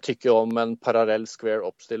 Jag tycker om en parallell square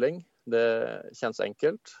uppställning. Det känns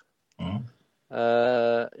enkelt.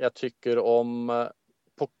 Jag tycker om,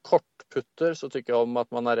 på kortputter så tycker jag om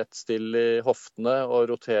att man är rätt still i höfterna och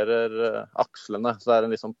roterar axlarna. Så det är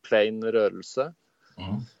en liksom plain rörelse.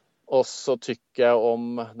 Och så tycker jag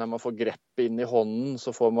om, när man får grepp in i hånden,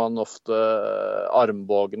 så får man ofta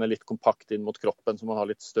armbågarna lite kompakt in mot kroppen, så man har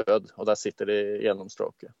lite stöd, och där sitter det genom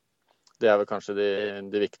stroke. Det är väl kanske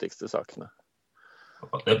de viktigaste sakerna.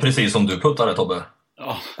 Det är precis som du puttar det, Tobbe.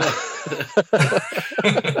 Ja.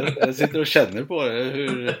 Jag sitter och känner på det.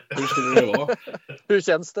 Hur skulle det vara? Hur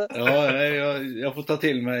känns det? Ja, jag får ta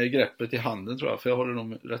till mig greppet i handen, tror jag, för jag håller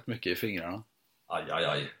nog rätt mycket i fingrarna.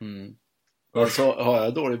 Aj. Och så har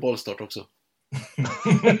jag dålig bollstart också.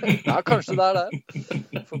 Ja, kanske det är det.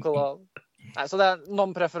 Får kolla av. Nej, så det är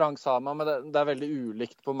någon preferens har man, men det är väldigt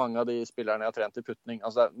ulikt på många av de spelarna jag har tränat i puttning.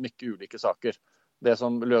 Alltså det är mycket olika saker. Det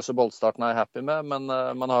som löser bollstarten är jag happy med, men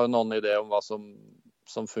man har ju någon idé om vad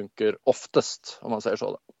som funkar oftast, om man säger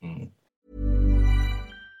så då.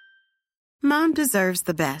 Mom deserves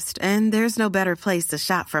the best, and there's no better place to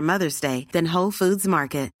shop for Mother's Day than Whole Foods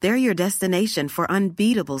Market. They're your destination for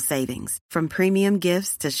unbeatable savings, from premium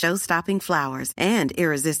gifts to show-stopping flowers and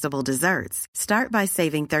irresistible desserts. Start by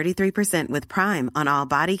saving 33% with Prime on all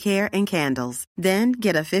body care and candles. Then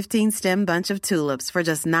get a 15-stem bunch of tulips for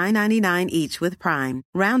just $9.99 each with Prime.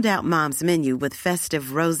 Round out Mom's menu with festive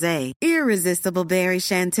rosé, irresistible berry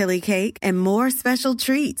chantilly cake, and more special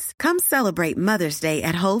treats. Come celebrate Mother's Day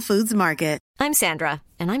at Whole Foods Market. I'm Sandra,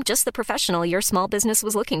 and I'm just the professional your small business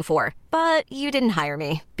was looking for. But you didn't hire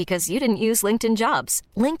me because you didn't use LinkedIn Jobs.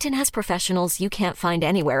 LinkedIn has professionals you can't find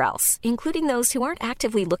anywhere else, including those who aren't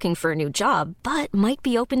actively looking for a new job, but might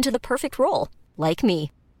be open to the perfect role, like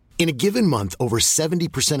me. In a given month, over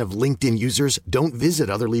 70% of LinkedIn users don't visit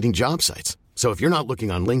other leading job sites. So if you're not looking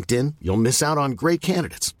on LinkedIn, you'll miss out on great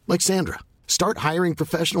candidates like Sandra. Start hiring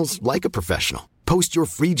professionals like a professional. Post your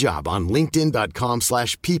free job on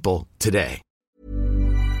linkedin.com/people today.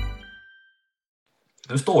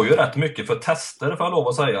 Du står ju rätt mycket för tester, får jag lov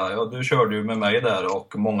att säga. Du körde ju med mig där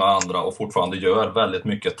och många andra och fortfarande gör väldigt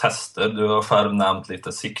mycket tester. Du har själv nämnt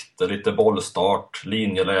lite sikte, lite bollstart,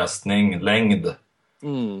 linjeläsning, längd.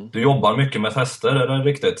 Du jobbar mycket med tester, är det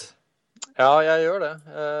riktigt? Ja, jeg gjør det.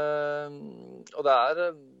 Og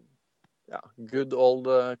det good old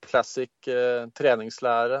classic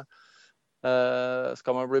treningslære.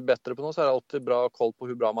 Skal man bli bedre på noe, så er det alltid bra koll på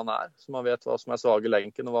hvor bra man er. Så man vet hva som er svage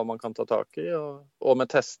lenken og hva man kan ta tak i. Og med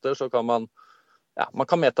tester så kan man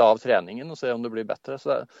kan mete av treningen og se om det blir bedre.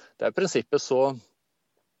 Så det er i prinsippet så...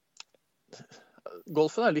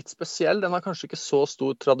 Golfen er litt spesiell. Den har kanskje ikke så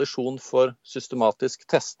stor tradisjon for systematisk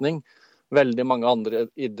testning. Veldig mange andre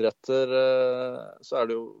idretter så er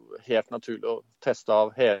det jo helt naturlig å teste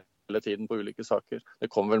av hele tiden på ulike saker. Det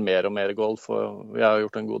kommer vel mer og mer i golf, og jeg har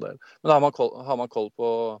gjort en god del. Men da har man koll på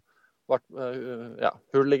hvor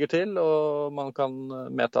det ligger til, og man kan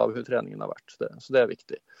mete av hvor treningen har vært. Så det er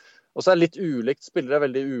viktig. Og så er det litt ulikt. Spillere er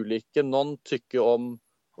veldig ulike. Noen tykker om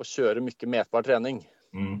å kjøre mye metbar trening.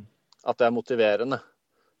 At det er motiverende.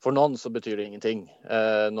 For noen så betyr det ingenting.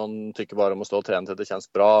 Noen tykker bare om å stå og trene til det kjennes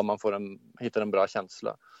bra, man hittar en bra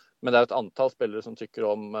kjensle. Men det er et antall spillere som tykker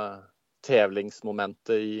om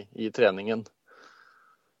tävlingsmomentet i treningen.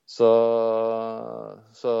 Så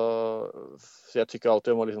jeg tykker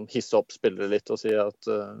alltid om å liksom hisse opp spillere litt og si at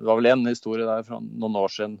det var vel en historie der fra noen år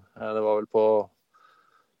siden. Det var vel på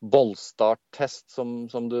bollstarttest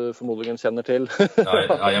som du formodligen kjenner til.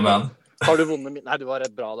 Jajamän. Har du vunnet min? Nei, du var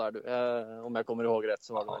rett bra der, du. Om jeg kommer ihåg rett,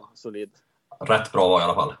 så var det vel solid. Rett bra var i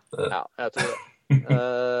alle fall. Ja, jeg tror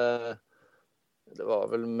det. Det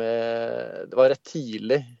var rett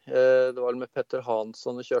tidlig. Det var vel med Petter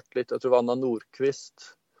Hansson og kjørte litt. Jeg tror det var Anna Nordqvist.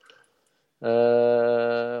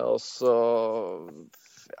 Og så...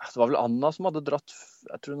 det var vel Anna som hadde dratt...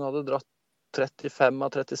 Jeg tror hun hadde dratt 35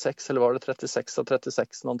 av 36, eller var det 36 av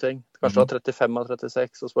 36 noen ting? Kanskje det var 35 av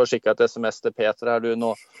 36, og så bare skikket et SMS til Peter her, nå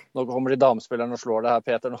kommer de damespillerne og slår det her,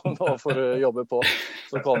 Peter, nå får du jobbe på.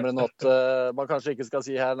 Så kommer det noe man kanskje ikke skal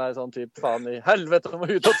si her, nei, sånn typ, faen i helvete, du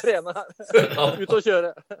må ut og trene her, ut og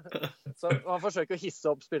kjøre. Så man forsøker å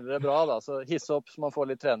hisse opp spillere bra da, så hisse opp så man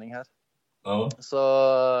får litt trening her.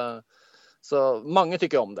 Så mange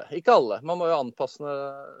tykker om det, ikke alle. Man må jo anpasse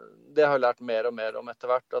det har jeg lært mer og mer om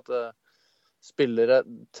etter hvert, at spillere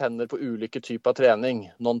tenner på ulike typer trening.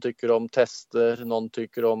 Noen tykker om tester, noen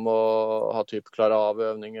tykker om å ha typ klare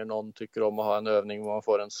avøvninger, noen tykker om å ha en øvning hvor man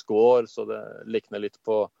får en score, så det likner litt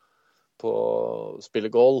på å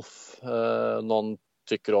spille golf. Noen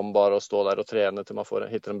tykker om bare å stå der og trene til man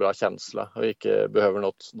hittar en bra kjensle, og ikke behøver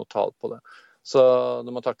noe tall på det. Så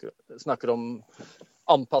når man snakker om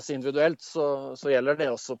anpasse individuelt, så gjelder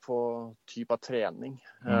det også på typ av trening,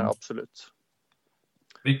 absolutt.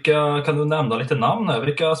 Kan du nämna lite namn här?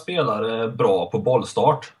 Vilka spelare är bra på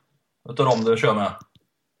bollstart? Utav dem du kör med?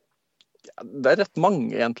 Ja, det är rätt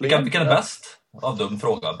många egentligen. Vilken är bäst? Ja, dum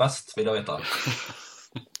fråga. Bäst vill jag veta.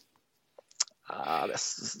 Ja, det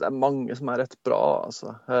är många som är rätt bra.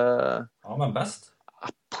 Alltså. Ja, men bäst?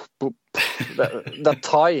 Det är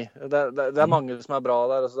Thai. Det är många som är bra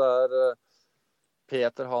där. Alltså,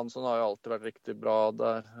 Peter Hansson har ju alltid varit riktigt bra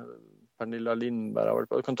där. Pernilla Lindberg har varit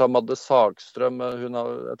på. Du kan ta Madde Sagström. Jeg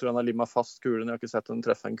tror han har limmat fast kulen. Jeg har ikke sett henne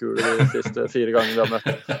treffe en kule de siste 4 ganger vi har møtt.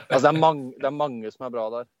 Altså, det er mange som er bra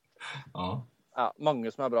der. Ja,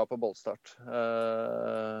 mange som er bra på bollstart.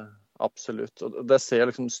 Absolutt. Og det ser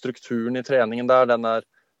liksom strukturen i treningen der. Den er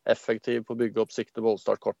effektiv på å bygge opp sikte,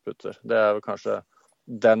 bollstart, kortputter. Det er vel kanskje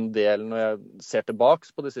den delen når jeg ser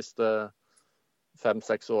tilbake på de siste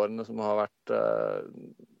 5-6 årene som har vært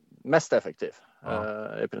mest effektiv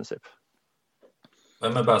i prinsipp.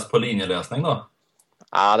 Hvem är bäst på linjeläsning då?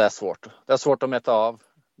 Ja, det är svårt. Det är svårt att mäta av.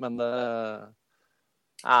 Men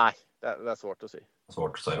nej, det är svårt att se.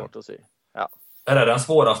 Svårt att säga. Svårt att se. Ja. Är det den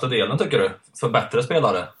svåraste delen tycker du? För bättre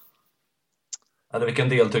spelare? Eller vilken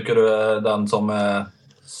del tycker du är den som är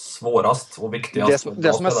svårast och viktigast?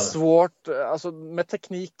 Det som är svårt, alltså med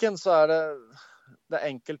tekniken så är det är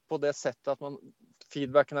enkelt på det sättet att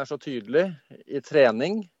feedbacken är så tydlig i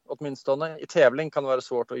träning åtminstone. I tävling kan det vara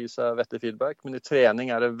svårt att ge sig vettig feedback, men i träning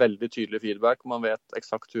är det väldigt tydlig feedback och man vet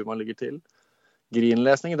exakt hur man ligger till.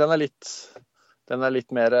 Greenläsning, den är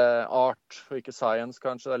lite mer art och inte science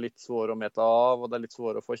kanske. Det är lite svårare att mäta av och det är lite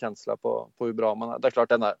svårare att få känsla på hur bra man är. Det är klart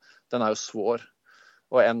den är ju svår.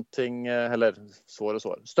 Och en ting, eller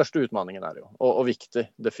svår. Största utmaningen är det ju. Och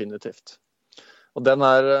viktig, definitivt. Och den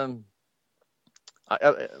är...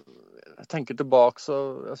 Jag tänker tillbaka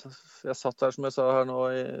så... Jag satt här som jag sa här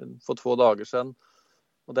nu för 2 dagar sedan.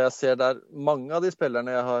 Och det jag ser där, många av de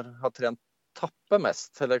spelarna jag har tränat tappar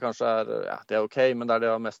mest. Eller kanske det är okej, men där det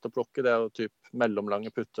har mest att plocka det är typ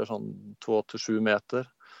mellomlange putter, sånn 2-7 meter.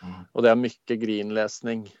 Och det är mycket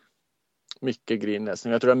greenläsning. Jag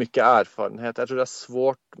tror det är mycket erfarenhet. Jag tror det är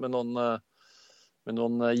svårt med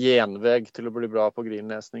någon genväg till att bli bra på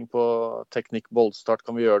greenläsning. På teknik bollstart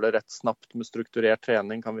kan vi göra det rätt snabbt med strukturerad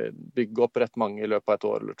träning. Kan vi bygga upp rätt många i löpet av 1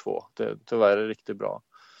 år eller 2 till att vara riktigt bra.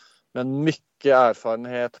 Men mycket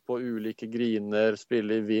erfarenhet på olika greener,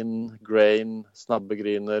 spela i vind, grain, snabba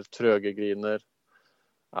greener, tröga greener.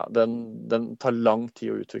 Ja, den tar lång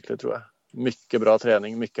tid att utveckla tror jag. Mycket bra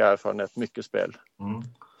träning, mycket erfarenhet, mycket spel.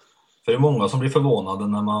 För det är många som blir förvånade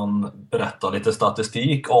när man berättar lite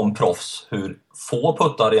statistik om proffs, hur få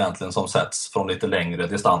puttar egentligen som sätts från lite längre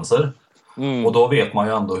distanser. Och då vet man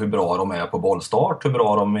ju ändå hur bra de är på bollstart, hur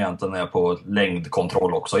bra de egentligen är på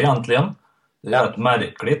längdkontroll också egentligen. Det är rätt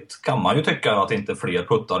märkligt kan man ju tycka att inte fler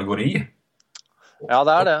puttar går i. Ja,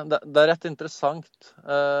 det är det. Det är rätt intressant.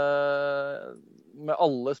 Med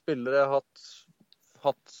alla spelare jag har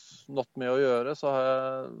haft något med att göra så har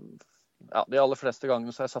jag de allra flesta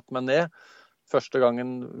gånger så har jag satt mig ner första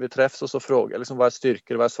gången vi träffas och så frågar liksom vad är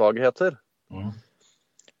styrkor, vad är svagheter.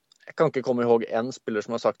 Jag kan inte komma ihåg en spelare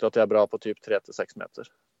som har sagt att jag är bra på typ 3-6 meter.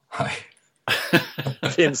 Nej. Det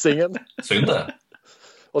finns ingen. Synd det.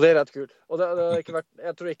 Och det är rätt kul. Och det har inte varit,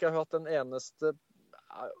 jag tror inte jag har haft en enaste,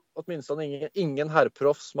 åtminstone ingen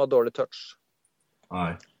herrproffs som har dålig touch.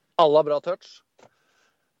 Nej. Alla har bra touch.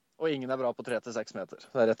 Och ingen är bra på 3-6 meter.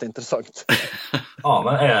 Det är rätt intressant. Ja,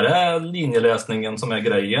 men är det linjeläsningen som är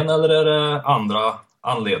grejen eller är det andra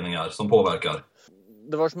anledningar som påverkar?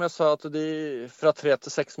 Det var som jag sa att från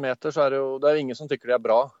 3-6 meter så är det är ingen som tycker det är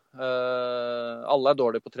bra. Alla är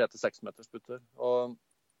dåliga på 3-6 meters putter.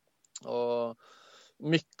 Och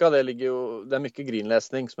mycket av det det är mycket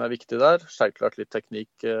greenläsning som är viktigt där. Självklart lite teknik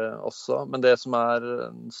också. Men det som är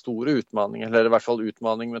en stor utmaning, eller i alla fall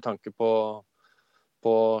utmaning med tanke på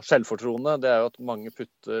självförtroende, det är att många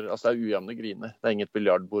putter, alltså det är ujämna griner. Det är inget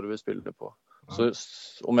biljardbord vi spelar på. Så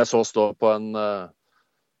om jag så står på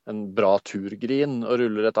en bra turgrin och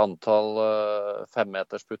rullar ett antal 5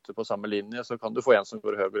 meters putter på samma linje så kan du få en som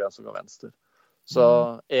går höger och en som går vänster.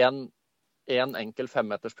 Så en enkel 5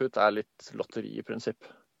 meters putt är lite lotteri i princip.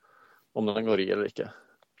 Om den går i eller inte.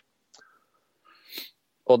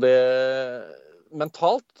 Och det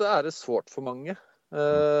mentalt är det svårt för många.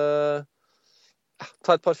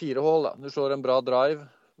 Ta ett par 4-hål då. Du slår en bra drive.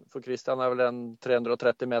 För Christian är väl en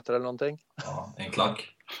 330 meter eller någonting. Ja, en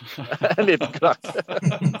klack. En liten klack.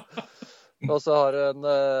 Och så har du en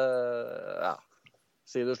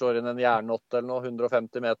si du slår in en järnåtta eller något,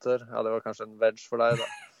 150 meter. Ja, det var kanske en wedge för dig då.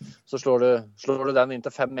 Så slår du den in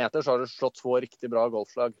till 5 meter så har du slått 2 riktigt bra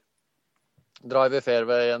golfslag. Drive i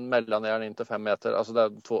fairway, en mellanjärn in till 5 meter. Alltså det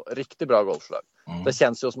är 2 riktigt bra golfslag. Det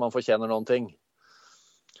känns ju som man får känna någonting.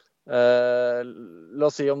 Låt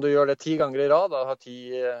oss se om du gör det 10 gånger i rad och har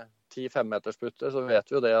 10 5 meters putter så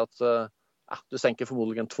vet vi ju det att du sänker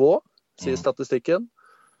förmodligen 2 säger statistiken.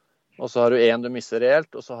 Och så har du 1 du missar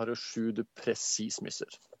rejält och så har du 7 du precis missar.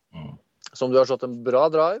 Så om du har slått en bra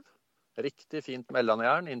drive, riktigt fint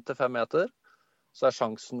mellanjärn in till 5 meter så är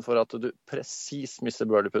chansen för att du precis missar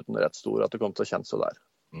birdieputten rätt stor att du kommer att känna så där.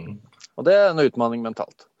 Och det är en utmaning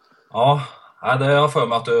mentalt. Ja. Nej, det har jag för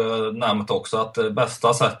mig att du nämnt också att det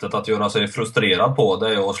bästa sättet att göra sig frustrerad på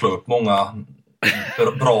det är att slå upp många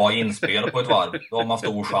bra inspel på ett varv. Då har man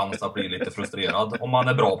stor chans att bli lite frustrerad om man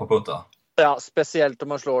är bra på putta. Ja, speciellt om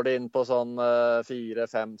man slår det in på sån 4,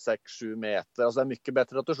 5, 6, 7 meter. Alltså det är mycket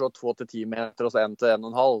bättre att du slår 2-10 meter och så 1 till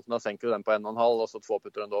 1,5. Då sänker du den på 1,5 och så 2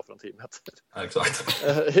 putter ändå från 10 meter. Ja, exakt.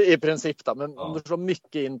 I princip då. Men om du slår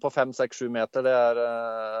mycket in på 5, 6, 7 meter, det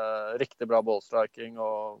är riktigt bra bollstriking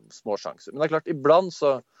och små chanser. Men det är klart, ibland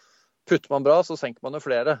så putter man bra, så sänker man ju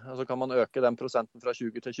flera. Och så kan man öka den procenten från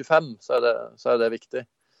 20 till 25, så är det viktigt.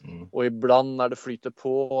 Och ibland när det flyter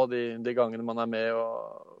på de gångerna man är med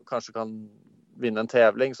och kanske kan vinna en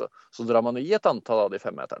tävling, så drar man i ett antal av de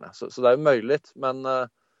 5 meterna. Så det är möjligt, men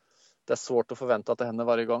det är svårt att förvänta att det händer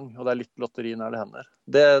varje gång. Och det är lite lotteri när det händer.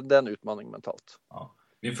 Det är en utmaning mentalt. Ja.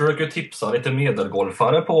 Vi försöker tipsa lite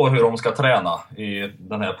medelgolfare på hur de ska träna i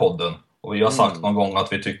den här podden. Och vi har sagt någon gång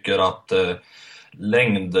att vi tycker att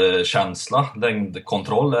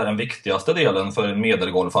längdkontroll är den viktigaste delen för en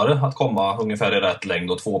medelgolfare. Att komma ungefär i rätt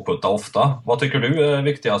längd och tvåputta ofta. Vad tycker du är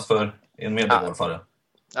viktigast för en medelgolfare?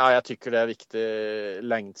 Ja, jag tycker det är viktigt.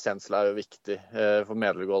 Längdkänsla är viktig för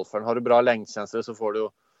medelgolfaren. Har du bra längdkänsla så får du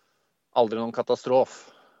aldrig någon katastrof,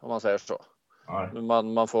 om man säger så.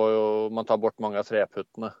 Man tar bort många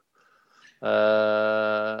träputtna.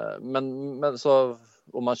 Men så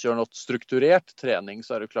om man kör något strukturerat träning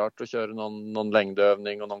så är det klart att köra någon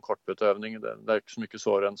längdövning och någon kortputtövning. Det är inte så mycket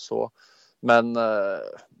svårare än så. Men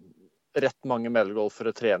rätt många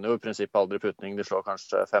medelgolfare tränar ju i princip aldrig puttning. De slår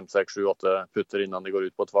kanske 5, 6, 7, 8 putter innan de går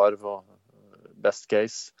ut på ett varv. Och best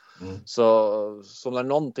case. Så om det är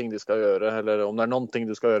någonting de ska göra, eller om det är någonting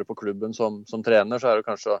du ska göra på klubben som tränare, så är det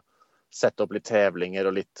kanske att sätta upp lite tävlingar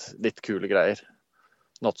och lite kul grejer.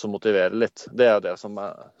 Något som motiverar lite. Det är det som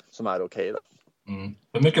är okej.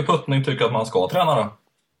 Hur mycket puttning tycker att man ska träna då?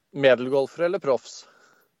 Medelgolfare eller proffs?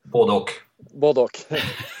 Både och.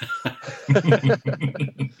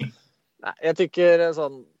 Nej, jag tycker en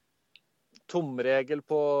sån tomregel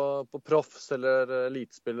på proffs eller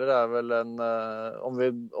elitspelare är väl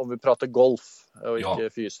om vi pratar golf och inte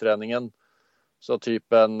fysträningen, så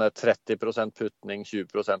typ en 30% puttning,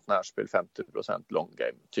 20% närspel, 50% long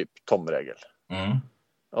game, typ tomregel.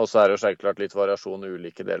 Och så är det självklart lite variation i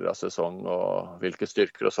olika delar av säsong och vilka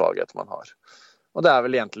styrkor och svagheter man har. Och det är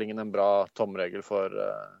väl egentligen en bra tomregel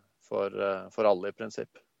för alla i princip.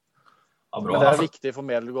 Ja, men det är viktigt för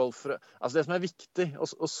medelgolfare. Alltså det som är viktigt,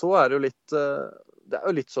 och så är det ju lite, det är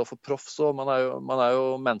ju lite så för proffs, och man är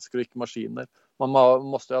ju människor och inte maskiner. Man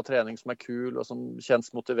måste ha träning som är kul och som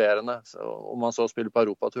känns motiverande om man så spelar på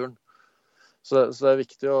Europaturen. Så det är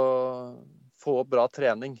viktigt att få bra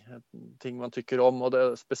träning, ting man tycker om, och det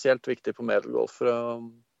är speciellt viktigt på medelgolf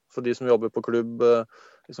för de som jobbar på klubb.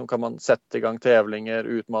 Liksom kan man sätta igång tävlingar,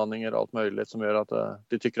 utmaningar, allt möjligt som gör att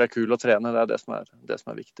de tycker det är kul att träna. Det är det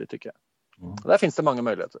som är viktigt, tycker jag. Där finns det många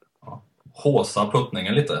möjligheter. Håsa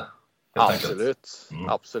puttningen lite.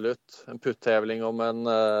 Absolut. En puttävling om en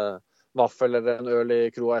vaffel eller en öl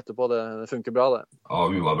i kroa efterpå, det funkar bra det.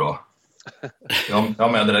 Ja, vad bra.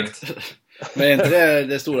 Jag med direkt. Men är inte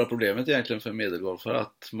det stora problemet egentligen för medelgolfare,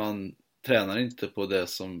 att man tränar inte på det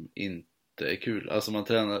som inte är kul? Alltså man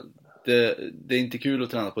tränar, det är inte kul att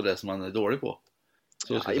träna på det som man är dålig på.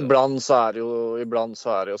 Ibland så är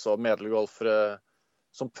det ju så. Medelgolfare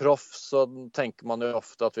som proffs så tänker man ju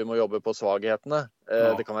ofta att vi må jobba på svagheterna.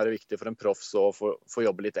 Det kan vara viktigt för en proffs att få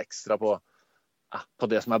jobba lite extra på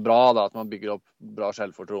det som är bra, då, att man bygger upp bra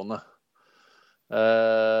självförtroende.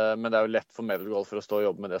 Men det är ju lätt för medelgolfare att stå och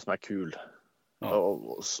jobba med det som är kul.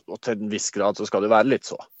 Och till en viss grad så ska det vara lite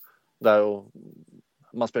så. Det är ju,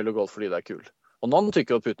 man spelar golf för det är kul. Och någon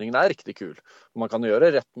tycker att puttningen är riktigt kul. Och man kan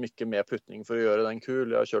göra rätt mycket mer puttning för att göra den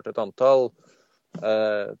kul. Jag har kört ett antal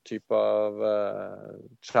typ av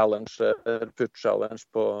putt-challenge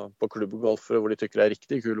på klubbgolfare där de tycker det är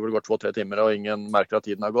riktigt kul. Där det går 2-3 timmar och ingen märker att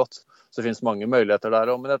tiden har gått. Så det finns många möjligheter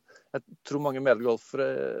där. Men jag tror många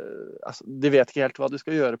medelgolfare, alltså, de vet inte helt vad de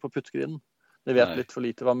ska göra på puttgrinden. De vet lite för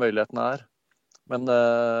lite vad möjligheterna är. Men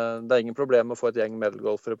det är ingen problem att få ett gäng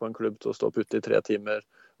medelgolfare på en klubb till att stå och putta i 3 timmar.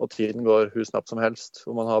 Och tiden går hur snabbt som helst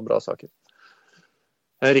om man har bra saker.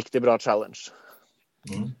 En riktigt bra challenge.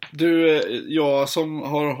 Du, jag som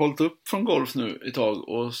har hållit upp från golf nu ett tag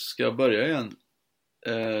och ska börja igen.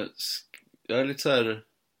 Jag är lite så här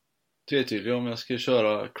tvetydig om jag ska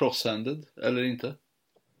köra cross-handed eller inte.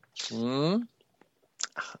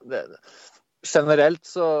 Generellt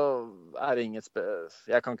så är det inget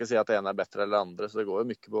jag kan inte säga att det ena är bättre eller andra, så det går ju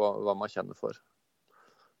mycket på vad man känner för.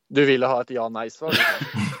 Du ville ha ett ja-nej-svar?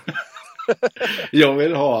 Jag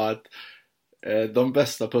vill ha att de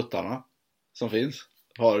bästa puttarna som finns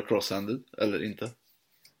har cross-handed eller inte.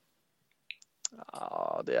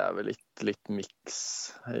 Ja, det är väl lite mix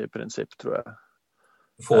i princip, tror jag.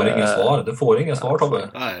 Du får ingen svar, Tobbe.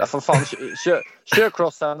 Nej. Ja, för fan, kör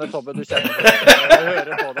cross-handed, Tobbe, du känner på det. Jag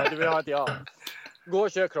hör på det, du vill ha ett ja. Gå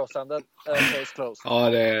och kör cross-handed, case closed. Ja,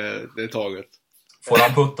 det är taget. Får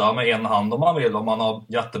han putta med en hand om man vill, om man har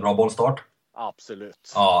jättebra bollstart?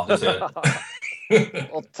 Absolut. Ja, du ser.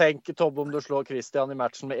 Och tänk Tobbe om du slår Christian i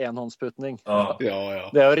matchen med enhåndsputning. Ja.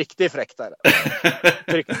 Det är ju riktigt fräckt där.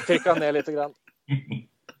 Trycka ner lite grann.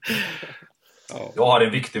 Jag har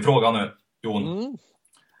en viktig fråga nu, Jon.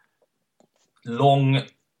 Lång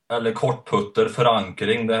eller kortputter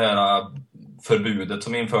förankring, det här förbudet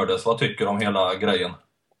som infördes. Vad tycker du om hela grejen?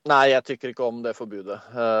 Nej, jag tycker inte om det förbudet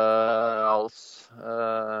alls.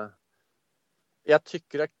 Jag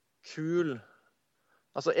tycker det är kul.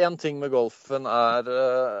 Alltså en ting med golfen är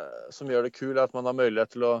som gör det kul är att man har möjlighet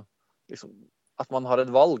till att liksom, att man har ett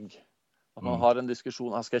valg. Att man har en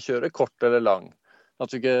diskussion, ska jag köra kort eller lång? Jag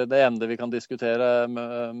tycker det enda vi kan diskutera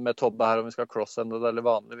med Tobbe här om vi ska crossenda eller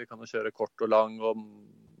vanligt, vi kan köra kort och lång och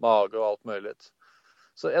mage och allt möjligt.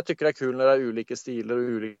 Så jag tycker det är kul när det är olika stilar och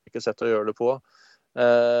olika sätt att göra det på.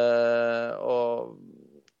 Och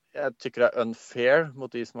jag tycker det är unfair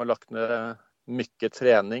mot de som har lagt ner mycket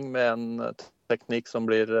träning med en teknik som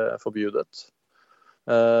blir förbjudet.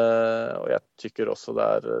 Och jag tycker också det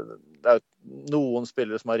är någon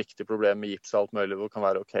spelare som har riktigt problem med gips och allt möjligt och kan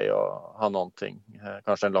vara okej att ha någonting,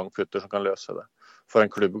 kanske en lång putter som kan lösa det för en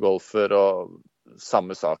klubbgolfer och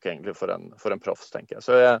samma sak egentligen för en proffs tänker jag.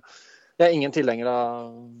 Så jag är ingen tillängare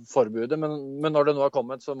av förbudet, men när det nu har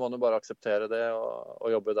kommit så må man bara acceptera det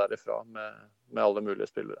och jobba därifrån med alla möjliga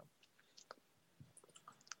spelare.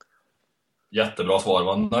 Jättebra svar,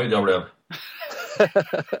 vad nöjd jag blev.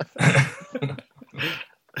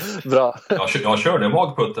 Bra. Jag körde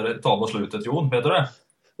magputter ett tag på slutet, Jon, vet du det?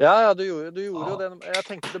 Ja, du gjorde det. Jag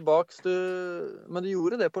tänkte tillbaks, men du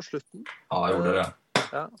gjorde det på slutet. Ja, jag gjorde det.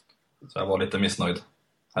 Ja. Så jag var lite missnöjd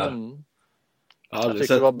här. Jag har aldrig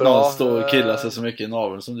sett någon stå och killa sig så mycket i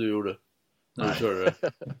naveln som du gjorde när du körde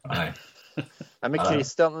det. Nej. Nej, men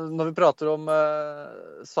Christian, när vi pratar om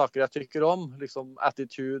saker jag tycker om, liksom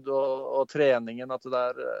attityd och träningen, att det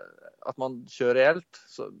där, att man kör reellt,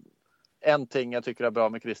 så en ting jag tycker är bra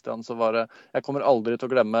med Christian, så var det, jag kommer aldrig att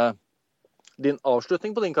glömma din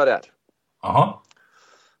avslutning på din karriär. Aha.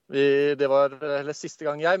 Det var, eller sista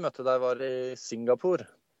gången jag mötte dig var i Singapore.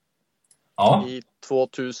 Ja. I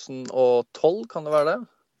 2012 kan det vara det?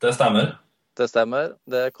 Det stämmer. Det stämmer,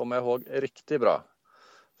 det kommer jag ihåg riktigt bra.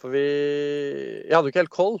 För jag hade inte helt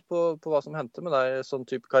koll på vad som hände med dig som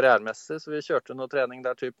typ karriärmässigt, så vi körde någon träning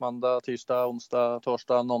där typ måndag, tisdag, onsdag,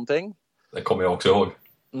 torsdag, någonting. Det kommer jag också ihåg.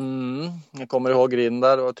 Jag kommer ihåg green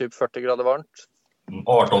där, det var typ 40 grader varmt.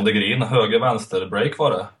 18 green, höger vänster break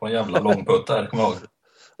var det, på en jävla långputt där, kommer jag ihåg.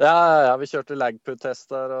 Ja, vi körde legputt-test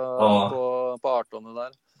där på 18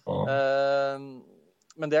 där. Ja.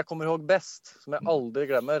 Men det jag kommer ihåg bäst, som jag aldrig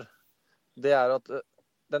glömmer, det är att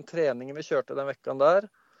den träningen vi körde den veckan där,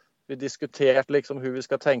 vi diskuterade liksom hur vi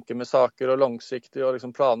ska tänka med saker och långsiktigt och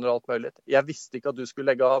liksom planer och allt möjligt. Jag visste inte att du skulle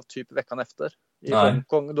lägga av typ veckan efter. I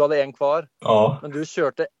Hongkong, du hade en kvar. Ja. Men du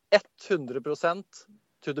körde 100%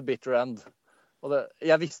 to the bitter end. Och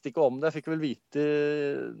jag visste inte om det. Jag fick väl veta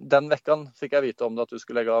den veckan fick jag veta om det, att du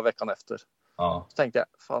skulle lägga av veckan efter. Ja. Så tänkte jag,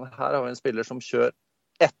 fan, här har vi en spelare som kör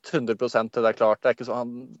 100% till det är klart. Det är inte så,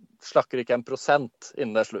 han slacker inte 1%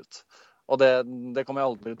 innan det är slut. Och det kommer jag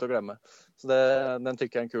aldrig att glömma. Så den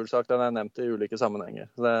tycker jag är en kul sak. Den har jag nämnt i olika sammanhang.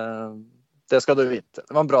 Det ska du veta.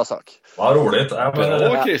 Det var en bra sak. Vad roligt.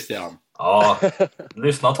 Bra, Christian. Ja,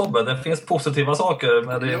 lyssna Tobbe. Det finns positiva saker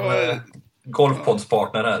med din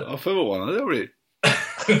golfpoddspartner här. Vad förvånad jag blir.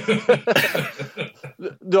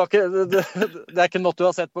 Det är inte något du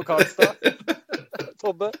har sett på Karlstad,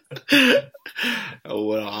 Tobbe?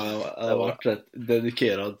 Jo, han har varit rätt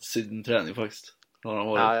dedikerad sin träning faktiskt.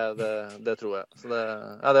 Ja, det tror jag. Så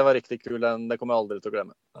det var riktigt kul. Det kommer jag aldrig att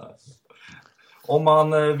glömma.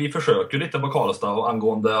 Vi försöker lite på Karlstad och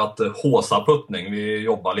angående att håsa puttning. Vi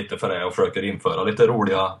jobbar lite för det och försöker införa lite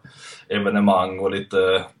roliga evenemang och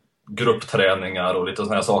lite gruppträningar och lite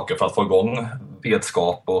såna här saker för att få igång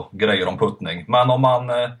vetskap och grejer om puttning. Men om man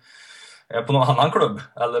är på någon annan klubb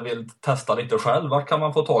eller vill testa lite själv, vart kan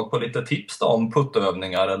man få tag på lite tips då om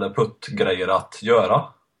puttövningar eller puttgrejer att göra?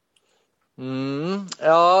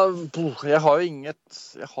 Ja, jag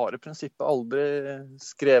har i princip aldrig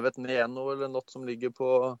skrivit ner något eller något som ligger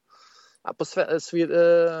på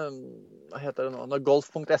vad heter det nu?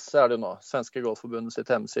 Golf.se är det nu, Svenska Golfförbundet sitt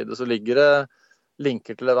hemsida, så ligger det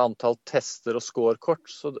länkar till ett antal tester och scorekort,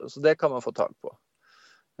 så det kan man få tag på.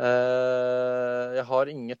 Jag har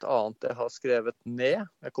inget annat jag har skrivit ner.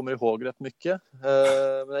 Jag kommer ihåg rätt mycket,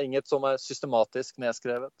 men det är inget som är systematiskt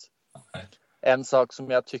nedskrivet. En sak som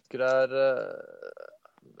jag tycker är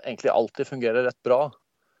egentligen alltid fungerar rätt bra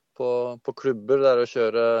på klubbar där och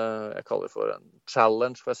köra, jag kallar det för en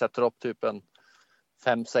challenge, för jag sätter upp typ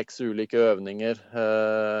 5-6 olika övningar.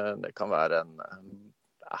 Det kan vara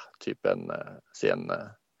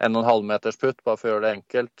 1,5 meters putt, bare for å gjøre det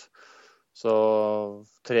enkelt. Så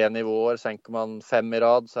 3 nivåer, senker man 5 i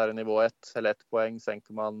rad, så er det nivå 1, eller 1 poeng.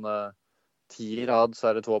 Senker man 10 i rad, så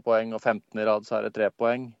er det 2 poeng, og 15 i rad, så er det 3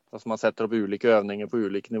 poeng. Altså man setter opp ulike øvninger på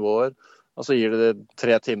ulike nivåer, og så gir det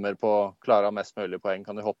 3 timer på å klare av mest mulig poeng.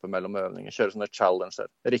 Kan du hoppe mellom øvninger, kjøre sånne challenger.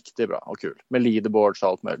 Riktig bra og kul, med leaderboards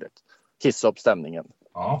og alt mulig. Hisse opp stemningen.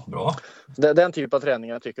 Ja, bra. Det er en type av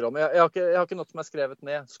trening jeg tykker om. Jeg har ikke noe som er skrevet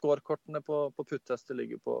ned. Scorekortene på puttester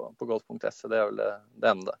ligger på golf.se. Det er vel det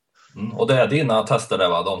enda. Och det är dina tester där,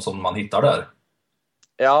 va? De som man hittar där?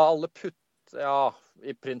 Ja, alle ja,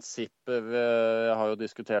 i prinsipp. Jeg har jo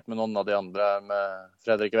diskutert med noen av de andre, med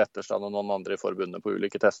Fredrik Wetterstad og noen andre i forbundet på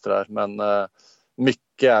ulike tester her. Men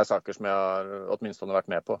mye er saker som jeg har åtminstone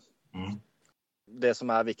vært med på. Det som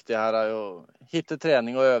er viktig her er jo hitte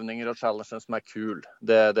trening og øvninger og challenger som er kul.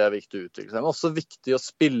 Det er viktig å utvikle seg. Men også viktig å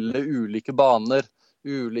spille ulike baner,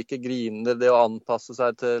 ulike griner. Det å anpasse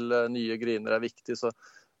seg til nye griner er viktig, så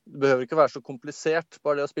det behøver ikke være så komplisert.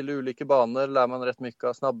 Bare det å spille ulike baner lærer man rett mye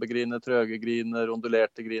av. Snabbe griner, trøge griner,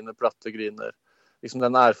 ondulerte griner, platte griner. Liksom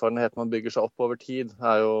den erfarenheten man bygger seg opp over tid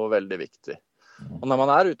er jo veldig viktig. Og når man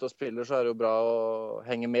er ute og spiller, så er det jo bra å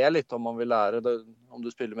henge med litt om man vil lære. Om du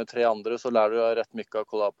spiller med 3 andre, så lærer du rett mye av å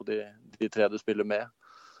kolla på de 3 du spiller med.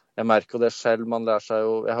 Jeg merker jo det selv, man lærer seg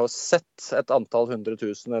jo. Jeg har jo sett et antall 100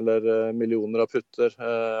 000 eller millioner av putter.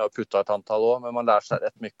 Jeg har puttet et antall også, men man lærer seg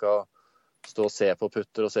rett mye av stå og se på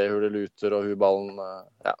putter og se hvor det luter og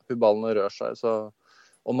hvor ballene rør seg. Så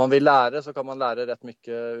om man vil lære, så kan man lære rett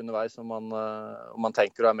mye underveis om man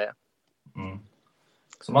tenker å være med.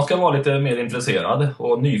 Så man ska vara lite mer intresserad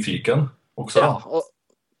och nyfiken också. Ja, och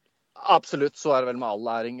absolut, så är det väl med all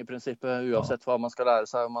læring i princippet. Uansett vad man ska lära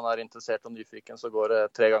sig, om man är intresserad och nyfiken så går det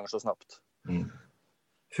 3 gånger så snabbt.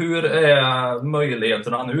 Hur är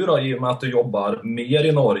möjligheterna nu då, i och med att du jobbar mer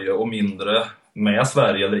i Norge och mindre med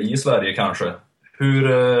Sverige eller i Sverige kanske?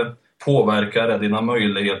 Hur påverkar det dina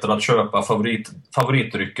möjligheter att köpa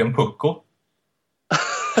favoritdrycken Pucko?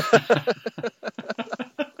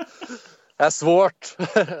 Det är svårt.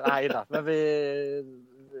 Nej då, men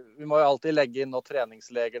vi må jo alltid legge inn noe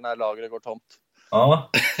treningsleger når lageret går tomt. Ja.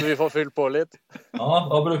 Så vi får fylla på litt. Ja,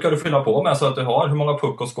 vad brukar du fylla på med så att du har? Hur många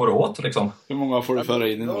puckos går åt liksom? Hur många får du föra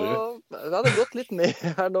in i Norge? Det hade gått litt ned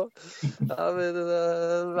her nå.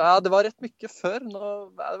 Ja, det var rett mye før. Nå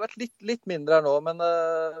har det vært litt mindre her nå, men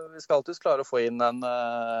vi skal alltid klare å få inn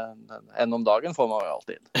en om dagen får man jo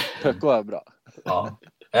alltid inn. Pucko er bra. Ja.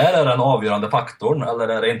 Är det den avgörande faktorn eller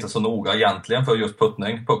är det inte så noga egentligen för just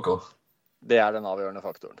puttning, Pucko? Det är den avgörande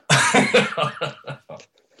faktorn.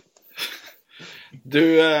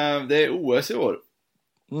 Du, det är OS i år.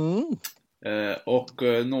 Och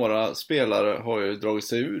några spelare har ju dragit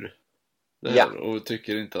sig ur det här och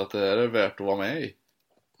tycker inte att det här är värt att vara med i.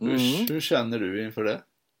 Hur känner du inför det?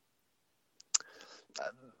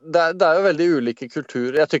 Det er jo veldig ulike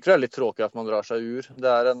kulturer. Jeg tykker det er litt tråkig at man drar seg ur. Det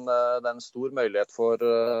er en stor mulighet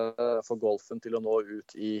for golfen til å nå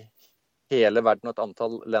ut i hele verden og et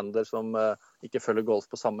antall länder som ikke følger golf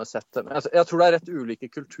på samme sett. Men jeg tror det er rett ulike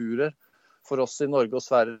kulturer. For oss i Norge og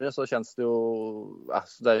Sverige så kjennes det jo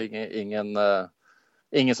det er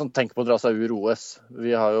ingen som tenker på å dra seg ur OS.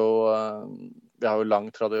 Vi har jo lang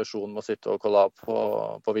tradisjon med å sitte og kolla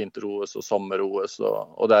på vinter-OS og sommer-OS,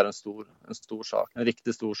 og det er en stor sak, en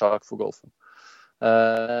riktig stor sak for golfen.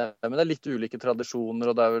 Men det er litt ulike tradisjoner,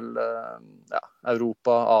 og det er vel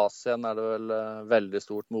Europa, Asien er det vel veldig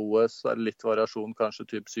stort med OS. Det er litt variasjon, kanskje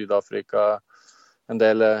typ Sydafrika, en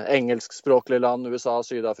del engelskspråklige land, USA,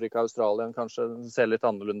 Sydafrika, Australien, kanskje ser litt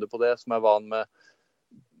annerledes på det, som er van med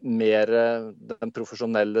mer den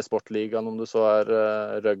profesjonelle sportligaen, om det så er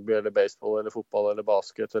rugby eller baseball eller fotball eller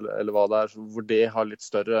basket eller hva det er, hvor det har litt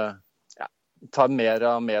større, tar mer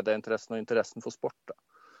av medieinteressen og interessen for sport. Da.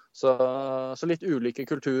 Så litt ulike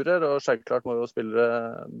kulturer, og selvklart må jo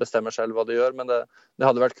spillere bestemme selv hva de gjør, men det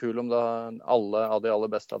hadde vært kul om alle av de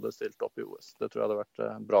aller beste hadde stilt opp i OS. Det tror jeg hadde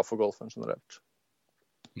vært bra for golfen generelt.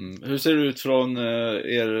 Hur ser det ut från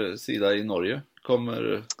er sida i Norge?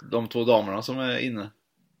 Kommer de 2 damerna som är inne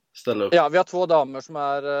ställa upp? Ja, vi har 2 damer som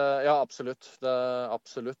är absolutt.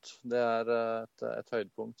 Det er et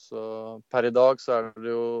høydepunkt. Så per i dag så er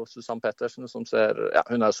det jo Susanne Pettersen som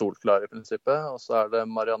hun er solklar i prinsippet, og så er det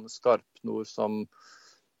Marianne Skarpnord som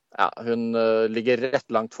hun ligger rett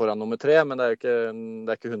langt foran nummer 3, men det er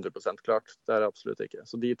ikke 100% klart. Det er absolutt ikke.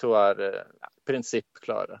 Så de 2 er prinsipp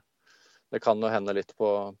klare. Det kan jo hende litt på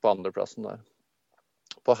andreplassen der.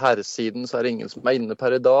 På herresiden så er det ingen som er inne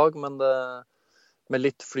per i dag, men med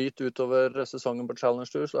litt flyt utover sesongen på Challenge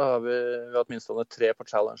Tour, så har vi hatt minst 3 på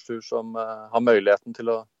Challenge Tour som har muligheten til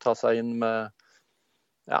å ta seg inn med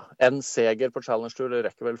en seger på Challenge Tour, det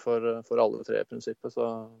räcker väl för alla tre i princip.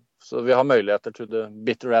 Så vi har möjligheter till the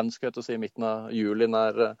bitter end, ska jag säga, i mitten av juli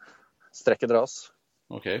när sträcket dras.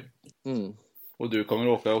 Okej. Och du kommer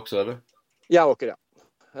åka också, eller? Jag åker, ja.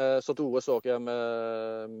 Så till OS åker jag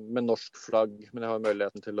med norsk flagg, men jag har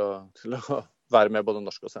möjligheten till att vara med både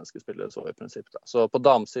norska och svenska spelare så i princip. Då. Så på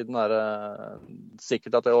damsidan är det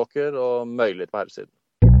säkert att jag åker och möjligt på herrsidan.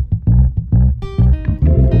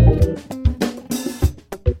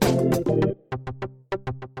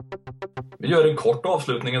 Vi gör en kort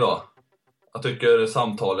avslutning idag. Jag tycker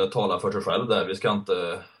samtalet talar för sig själv där. Vi ska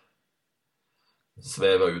inte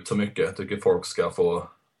sväva ut så mycket. Jag tycker folk ska få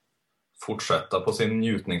fortsätta på sin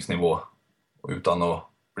njutningsnivå utan att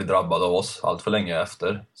bli drabbad av oss allt för länge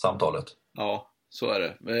efter samtalet. Ja, så är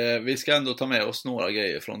det. Vi ska ändå ta med oss några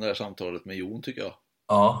grejer från det här samtalet med Jon, tycker jag.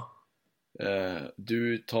 Ja.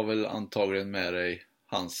 Du tar väl antagligen med dig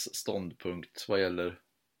hans ståndpunkt vad gäller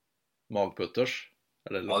magputters?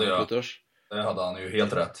 Eller långputters? Det hade han ju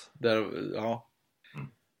helt rätt. Ja.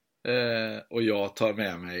 Och jag tar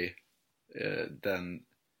med mig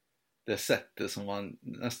det sättet som man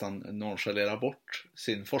nästan nonchalerar bort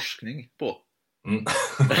sin forskning på.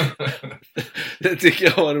 Det tycker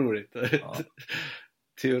jag var roligt. Ja.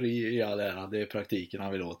 Teori i all ära, det är praktiken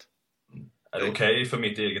han vill åt. Är det okej för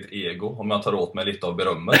mitt eget ego om jag tar åt mig lite av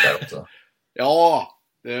berömmet där också? Ja,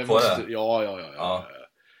 det måste. Ja.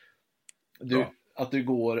 Att du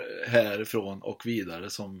går härifrån och vidare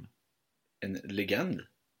som en legend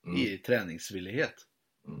i träningsvillighet.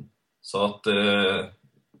 Så att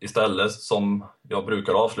istället som jag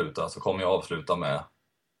brukar avsluta så kommer jag avsluta med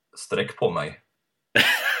sträck på mig.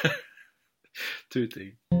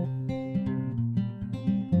 Tuting.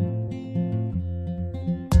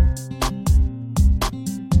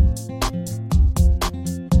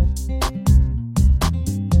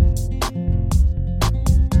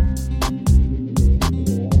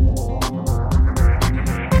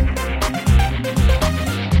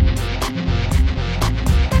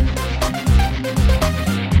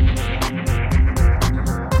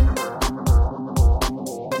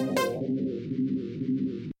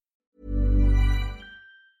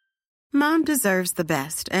 Mom deserves the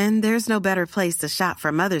best, and there's no better place to shop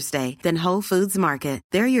for Mother's Day than Whole Foods Market.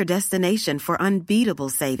 They're your destination for unbeatable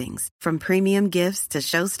savings, from premium gifts to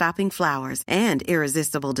show-stopping flowers and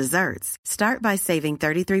irresistible desserts. Start by saving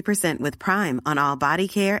 33% with Prime on all body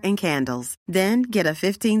care and candles. Then get a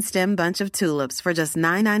 15-stem bunch of tulips for just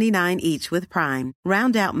 $9.99 each with Prime.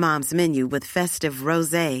 Round out Mom's menu with festive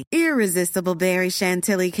rosé, irresistible berry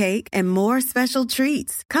chantilly cake, and more special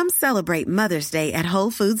treats. Come celebrate Mother's Day at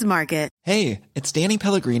Whole Foods Market. Hey, it's Danny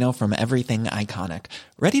Pellegrino from Everything Iconic.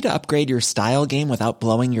 Ready to upgrade your style game without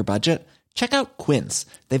blowing your budget? Check out Quince.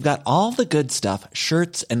 They've got all the good stuff,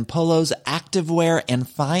 shirts and polos, activewear, and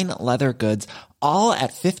fine leather goods, all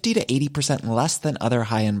at 50 to 80% less than other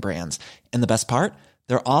high-end brands. And the best part?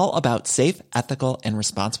 They're all about safe, ethical, and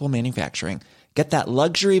responsible manufacturing. Get that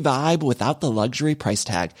luxury vibe without the luxury price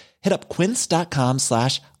tag. Hit up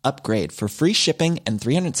quince.com/upgrade for free shipping and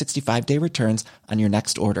 365-day returns on your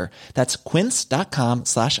next order. That's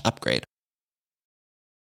quince.com/upgrade.